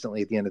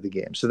consistently at the end of the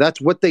game. So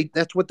that's what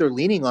they're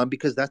leaning on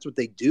because that's what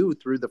they do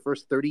through the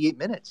first 38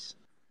 minutes.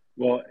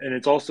 Well, and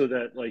it's also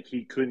that like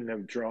he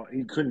couldn't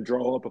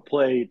draw up a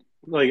play.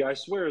 Like I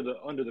swear the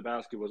under the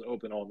basket was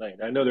open all night.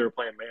 I know they were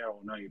playing man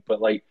all night,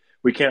 but like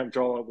we can't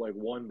draw up like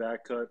one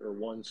back cut or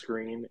one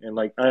screen. And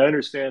like I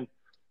understand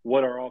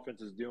what our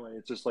offense is doing.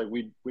 It's just like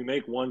we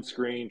make one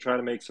screen, try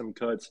to make some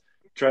cuts,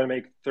 try to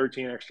make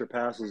 13 extra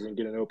passes and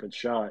get an open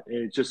shot. And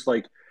it's just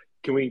like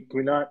can we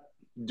not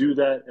do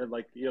that? And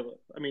like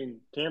I mean,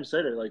 Cam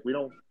said it. Like we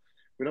don't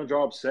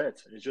draw up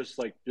sets. It's just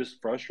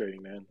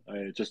frustrating, man.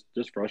 It's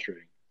just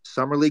frustrating.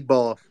 Summer league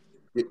ball.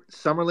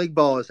 Summer league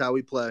ball is how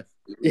we play.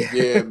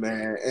 Yeah,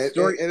 man. And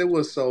it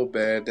was so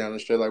bad down the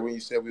stretch. Like when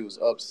you said we was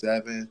up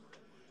 7.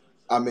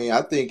 I mean,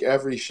 I think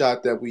every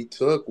shot that we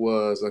took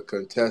was a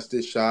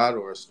contested shot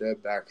or a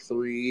step back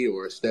 3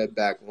 or a step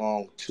back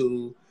long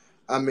 2.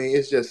 I mean,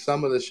 it's just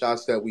some of the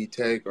shots that we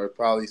take are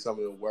probably some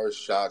of the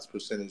worst shots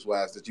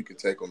percentage-wise that you can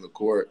take on the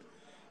court.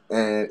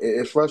 And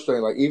it's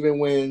frustrating. Like even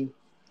when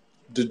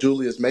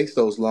DeJulius makes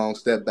those long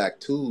step back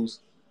 2s,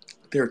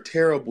 they're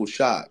terrible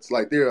shots.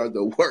 Like, they are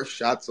the worst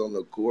shots on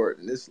the court.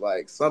 And it's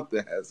like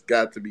something has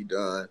got to be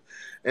done.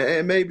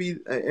 And maybe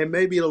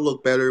it'll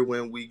look better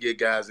when we get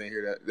guys in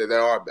here that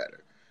are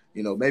better.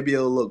 Maybe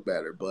it'll look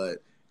better.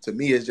 But to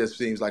me, it just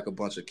seems like a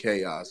bunch of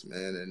chaos,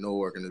 man, and no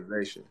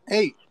organization.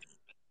 Hey,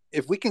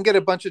 if we can get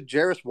a bunch of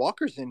Jarris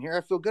Walkers in here,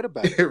 I feel good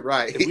about it.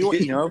 Right. If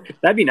we want,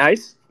 that'd be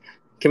nice.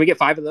 Can we get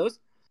 5 of those?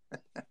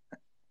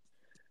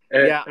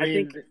 Yeah, I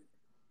think...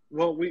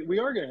 Well, we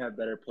are going to have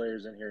better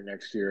players in here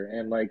next year,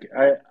 and like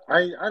I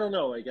don't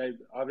know, like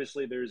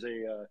obviously there's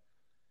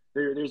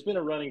been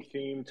a running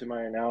theme to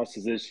my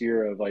analysis this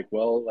year of like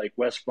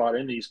Wes brought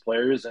in these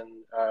players and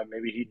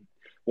maybe he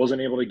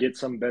wasn't able to get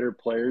some better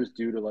players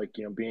due to like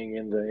being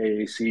in the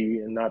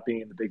AAC and not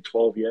being in the Big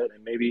 12 yet,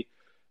 and maybe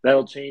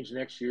that'll change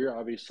next year.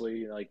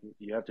 Obviously, like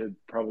you have to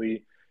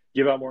probably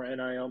give out more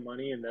NIL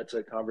money, and that's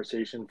a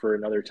conversation for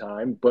another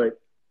time. But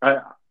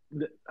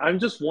I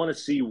just want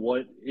to see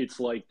what it's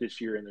like this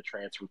year in the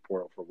transfer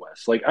portal for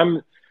Wes. Like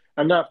I'm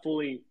not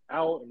fully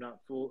out. I'm not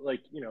full.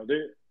 Like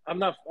I'm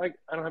not. Like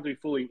I don't have to be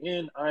fully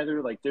in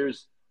either. Like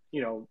there's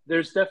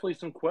definitely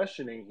some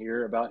questioning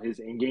here about his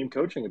in-game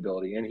coaching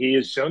ability, and he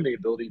has shown the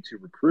ability to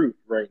recruit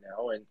right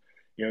now. And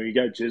you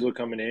got Jizzle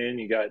coming in,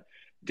 you got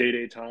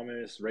Day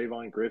Thomas,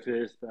 Rayvon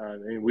Griffith,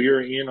 and we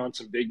are in on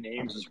some big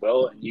names as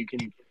well. And you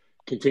can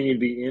continue to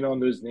be in on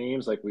those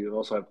names. Like we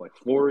also have like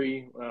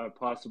Flory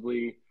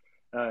possibly.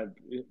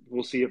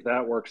 We'll see if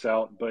that works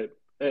out, but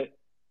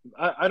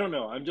I don't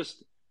know. I'm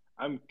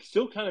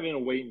still kind of in a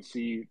wait and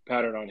see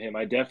pattern on him.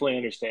 I definitely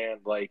understand,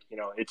 like,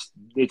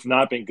 it's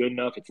not been good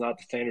enough. It's not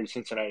the standard of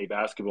Cincinnati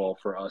basketball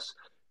for us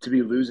to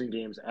be losing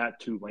games at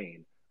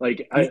Tulane.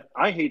 Like,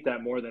 I hate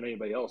that more than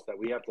anybody else, that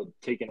we have to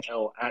take an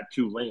L at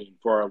Tulane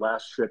for our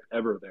last trip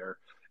ever there.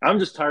 I'm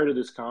just tired of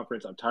this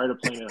conference. I'm tired of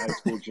playing in high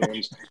school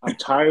gyms. I'm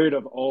tired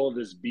of all of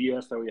this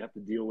BS that we have to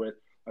deal with.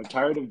 I'm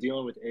tired of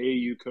dealing with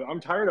AAU. I'm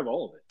tired of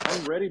all of it.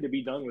 I'm ready to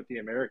be done with the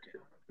American.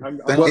 I'm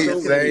going to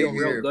feel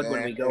real good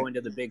when we go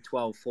into the Big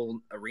 12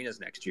 full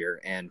arenas next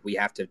year, and we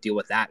have to deal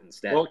with that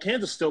instead. Well,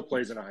 Kansas still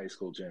plays in a high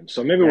school gym,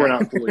 so maybe we're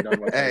not fully done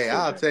with Hey,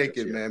 I'll take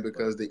it, man,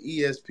 because the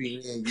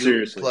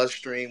ESPN Plus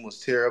stream was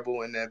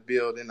terrible in that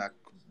building.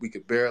 We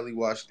could barely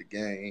watch the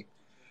game.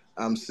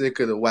 I'm sick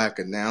of the whack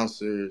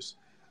announcers.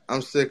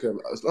 I'm sick of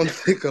it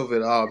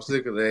all. I'm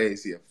sick of the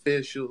AAC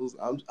officials.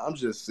 I'm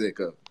just sick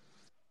of it.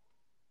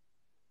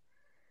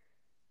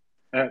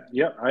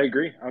 Yeah, I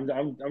agree. I'm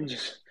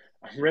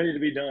ready to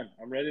be done.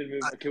 I'm ready to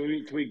move. Can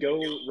we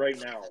go right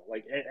now?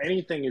 Like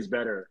anything is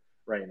better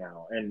right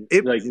now. And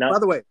by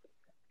the way,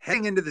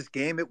 heading into this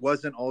game, it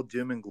wasn't all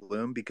doom and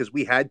gloom because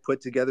we had put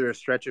together a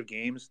stretch of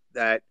games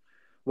that,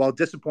 while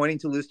disappointing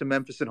to lose to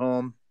Memphis at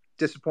home,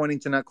 disappointing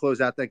to not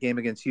close out that game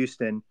against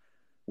Houston,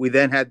 we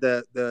then had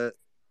the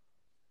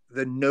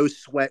no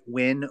sweat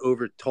win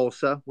over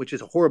Tulsa, which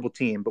is a horrible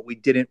team, but we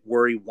didn't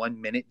worry 1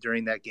 minute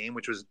during that game,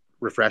 which was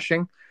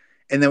refreshing.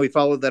 And then we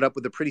followed that up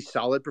with a pretty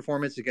solid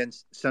performance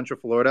against Central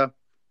Florida.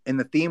 And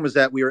the theme was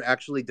that we were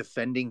actually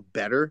defending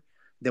better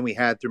than we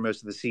had through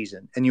most of the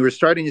season. And you were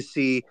starting to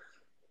see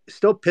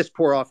still piss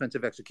poor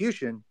offensive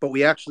execution, but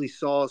we actually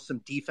saw some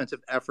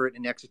defensive effort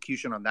and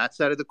execution on that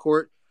side of the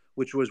court,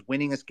 which was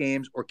winning us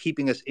games or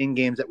keeping us in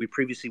games that we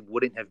previously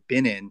wouldn't have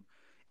been in.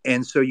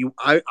 And so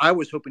I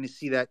was hoping to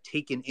see that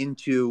taken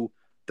into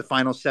the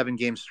final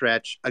 7-game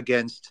stretch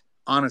against,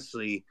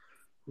 honestly,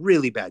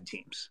 really bad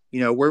teams.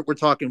 We're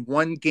talking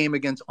one game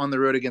on the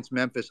road against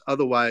Memphis.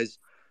 Otherwise,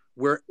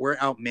 we're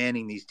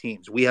outmanning these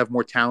teams. We have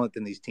more talent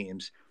than these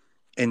teams.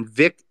 And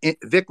Vic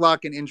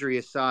Locken injury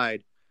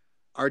aside,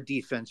 our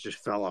defense just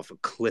fell off a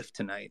cliff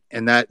tonight.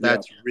 And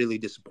that's really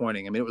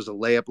disappointing. I mean, it was a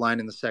layup line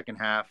in the second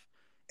half.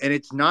 And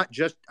it's not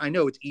just, I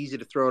know it's easy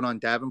to throw it on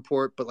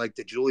Davenport, but like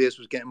DeJulius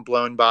was getting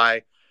blown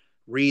by,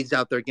 Reed's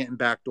out there getting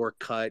backdoor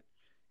cut.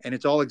 And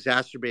it's all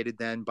exacerbated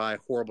then by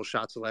horrible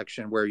shot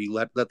selection where you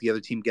let the other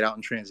team get out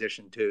in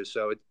transition too.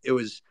 So it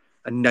was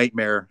a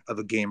nightmare of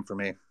a game for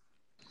me.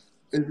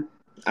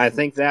 I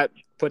think that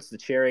puts the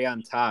cherry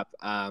on top.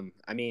 I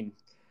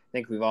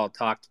think we've all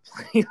talked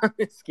plenty on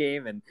this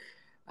game, and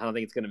I don't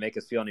think it's going to make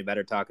us feel any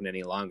better talking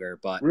any longer.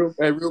 But real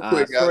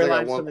quick, guys, I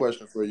got one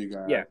question for you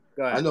guys. Yeah,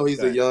 go ahead. I know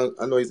he's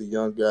a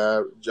young guy,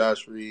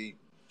 Josh Reed.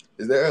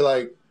 Is there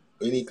like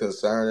any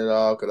concern at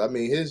all? Because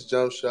his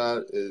jump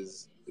shot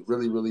is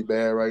really, really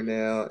bad right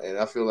now, and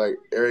I feel like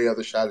every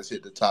other shot is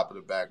hit the top of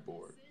the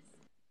backboard.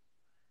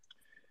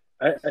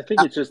 I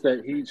think it's just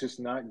that he's just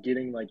not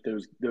getting like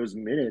those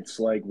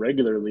minutes like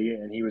regularly,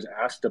 and he was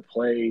asked to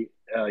play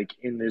like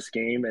in this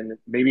game, and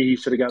maybe he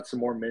should have got some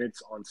more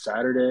minutes on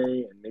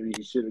Saturday, and maybe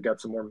he should have got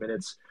some more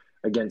minutes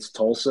against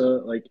Tulsa.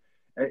 Like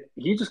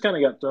he just kind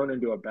of got thrown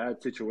into a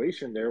bad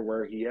situation there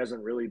where he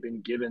hasn't really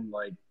been given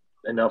like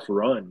enough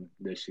run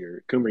this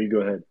year. Coomer, you go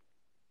ahead.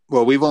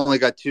 Well, we've only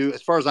got 2,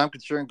 as far as I'm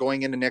concerned,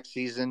 going into next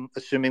season,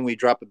 assuming we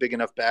drop a big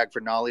enough bag for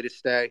Nolly to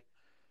stay.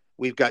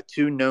 We've got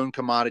 2 known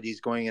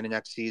commodities going into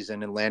next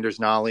season in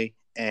Landers Nolly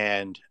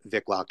and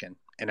Vic Locken.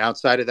 And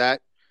outside of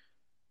that,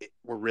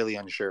 we're really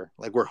unsure.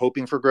 Like, we're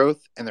hoping for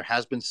growth, and there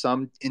has been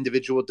some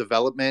individual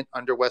development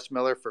under Wes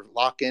Miller for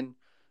Locken.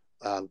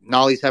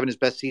 Nolly's having his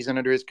best season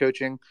under his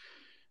coaching.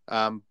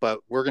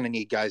 But we're going to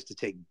need guys to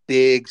take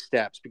big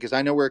steps because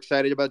I know we're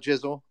excited about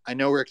Jizzle. I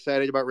know we're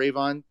excited about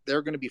Rayvon.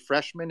 They're going to be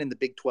freshmen in the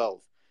Big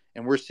 12.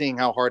 And we're seeing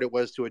how hard it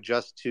was to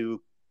adjust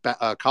to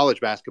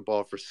college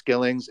basketball for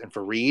Skillings and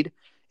for Reed.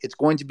 It's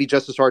going to be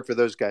just as hard for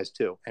those guys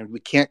too. And we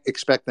can't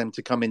expect them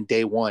to come in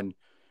day one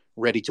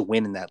ready to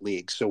win in that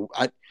league. So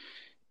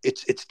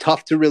it's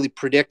tough to really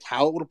predict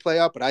how it will play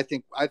out, but I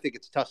think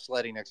it's tough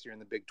sledding next year in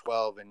the Big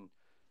 12. And,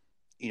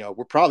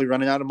 we're probably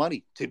running out of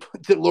money to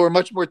lure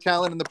much more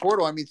talent in the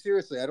portal. I mean,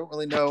 seriously, I don't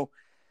really know.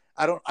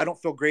 I don't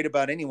feel great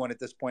about anyone at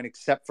this point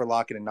except for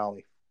Lockett and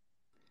Nolly.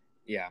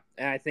 Yeah.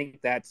 And I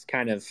think that's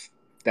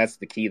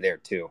the key there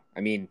too.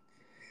 I mean,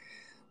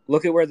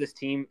 look at where this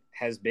team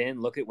has been.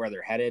 Look at where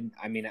they're headed.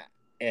 I mean,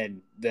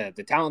 and the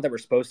talent that we're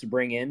supposed to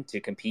bring in to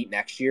compete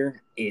next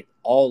year, it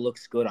all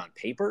looks good on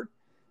paper,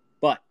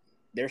 but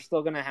they're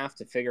still going to have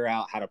to figure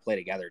out how to play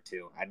together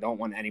too. I don't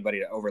want anybody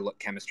to overlook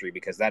chemistry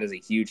because that is a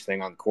huge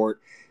thing on the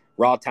court.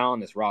 Raw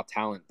talent is raw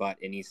talent, but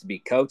it needs to be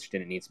coached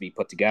and it needs to be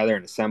put together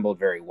and assembled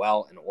very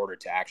well in order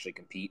to actually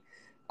compete.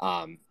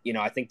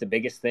 I think the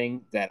biggest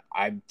thing that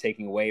I'm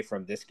taking away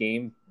from this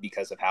game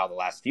because of how the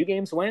last few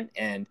games went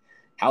and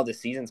how the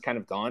season's kind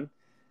of gone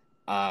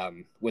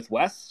with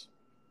Wes,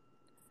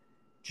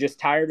 just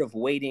tired of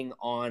waiting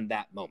on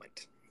that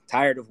moment.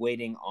 Tired of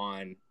waiting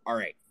on, all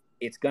right,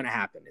 it's going to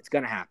happen. It's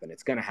going to happen.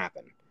 It's going to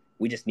happen.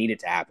 We just need it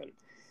to happen.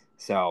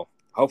 So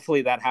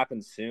hopefully that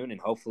happens soon.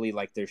 And hopefully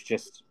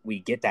we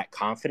get that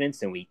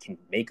confidence and we can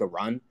make a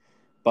run.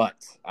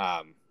 But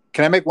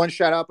can I make one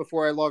shout out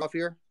before I log off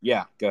here?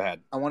 Yeah, go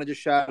ahead. I want to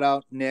just shout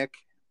out Nick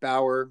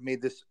Bauer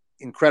made this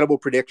incredible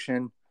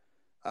prediction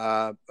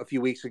a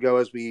few weeks ago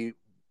as we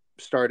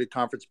started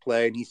conference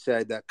play. And he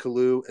said that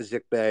Kalu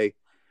Ezikbe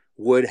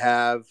would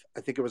have,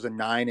 I think it was a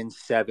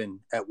 9-7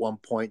 at one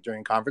point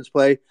during conference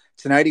play.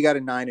 Tonight he got a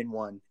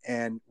 9-1,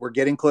 and we're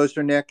getting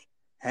closer. Nick,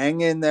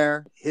 hang in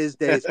there. His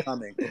day is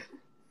coming.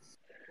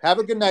 Have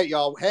a good night,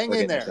 y'all. Hang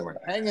in there.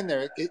 Hang in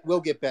there. It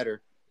will get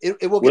better.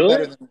 It will get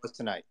better than it was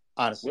tonight.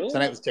 Honestly,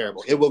 tonight was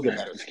terrible. It will get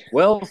better.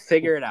 We'll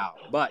figure it out.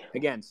 But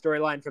again,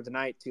 storyline for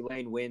tonight: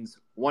 Tulane wins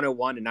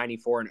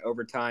 101-94 in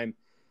overtime.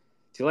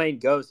 Tulane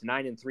goes to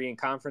 9-3 in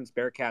conference.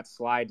 Bearcats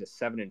slide to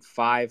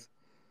 7-5.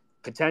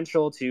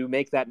 Potential to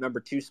make that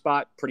number 2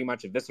 spot pretty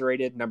much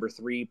eviscerated. Number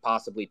 3,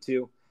 possibly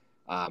 2.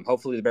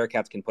 Hopefully the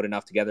Bearcats can put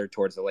enough together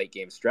towards the late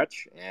game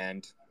stretch,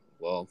 and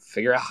we'll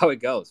figure out how it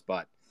goes.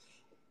 But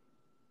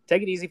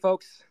take it easy,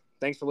 folks.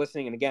 Thanks for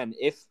listening. And again,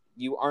 if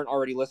you aren't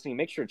already listening,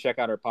 make sure to check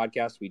out our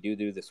podcast. We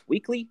do this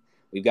weekly.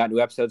 We've got new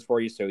episodes for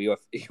you, so if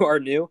you are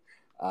new,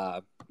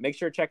 make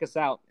sure to check us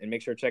out, and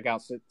make sure to check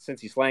out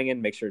Cincy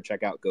Slangin'. Make sure to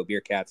check out Go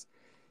Bearcats.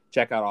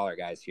 Check out all our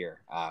guys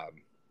here.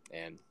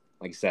 And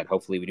like I said,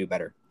 hopefully we do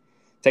better.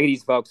 Take it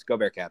easy, folks. Go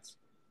Bearcats.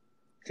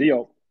 See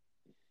y'all.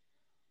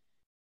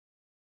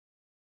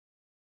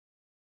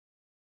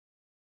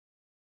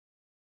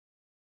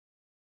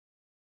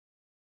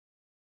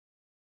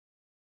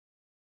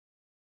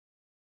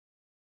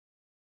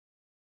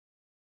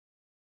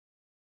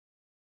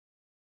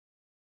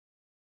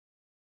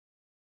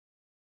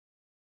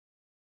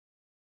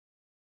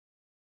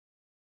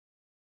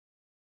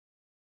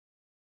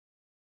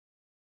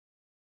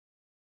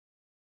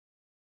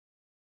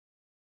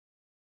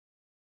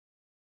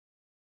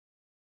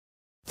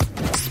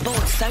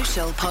 Sports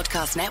Social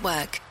Podcast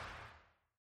Network.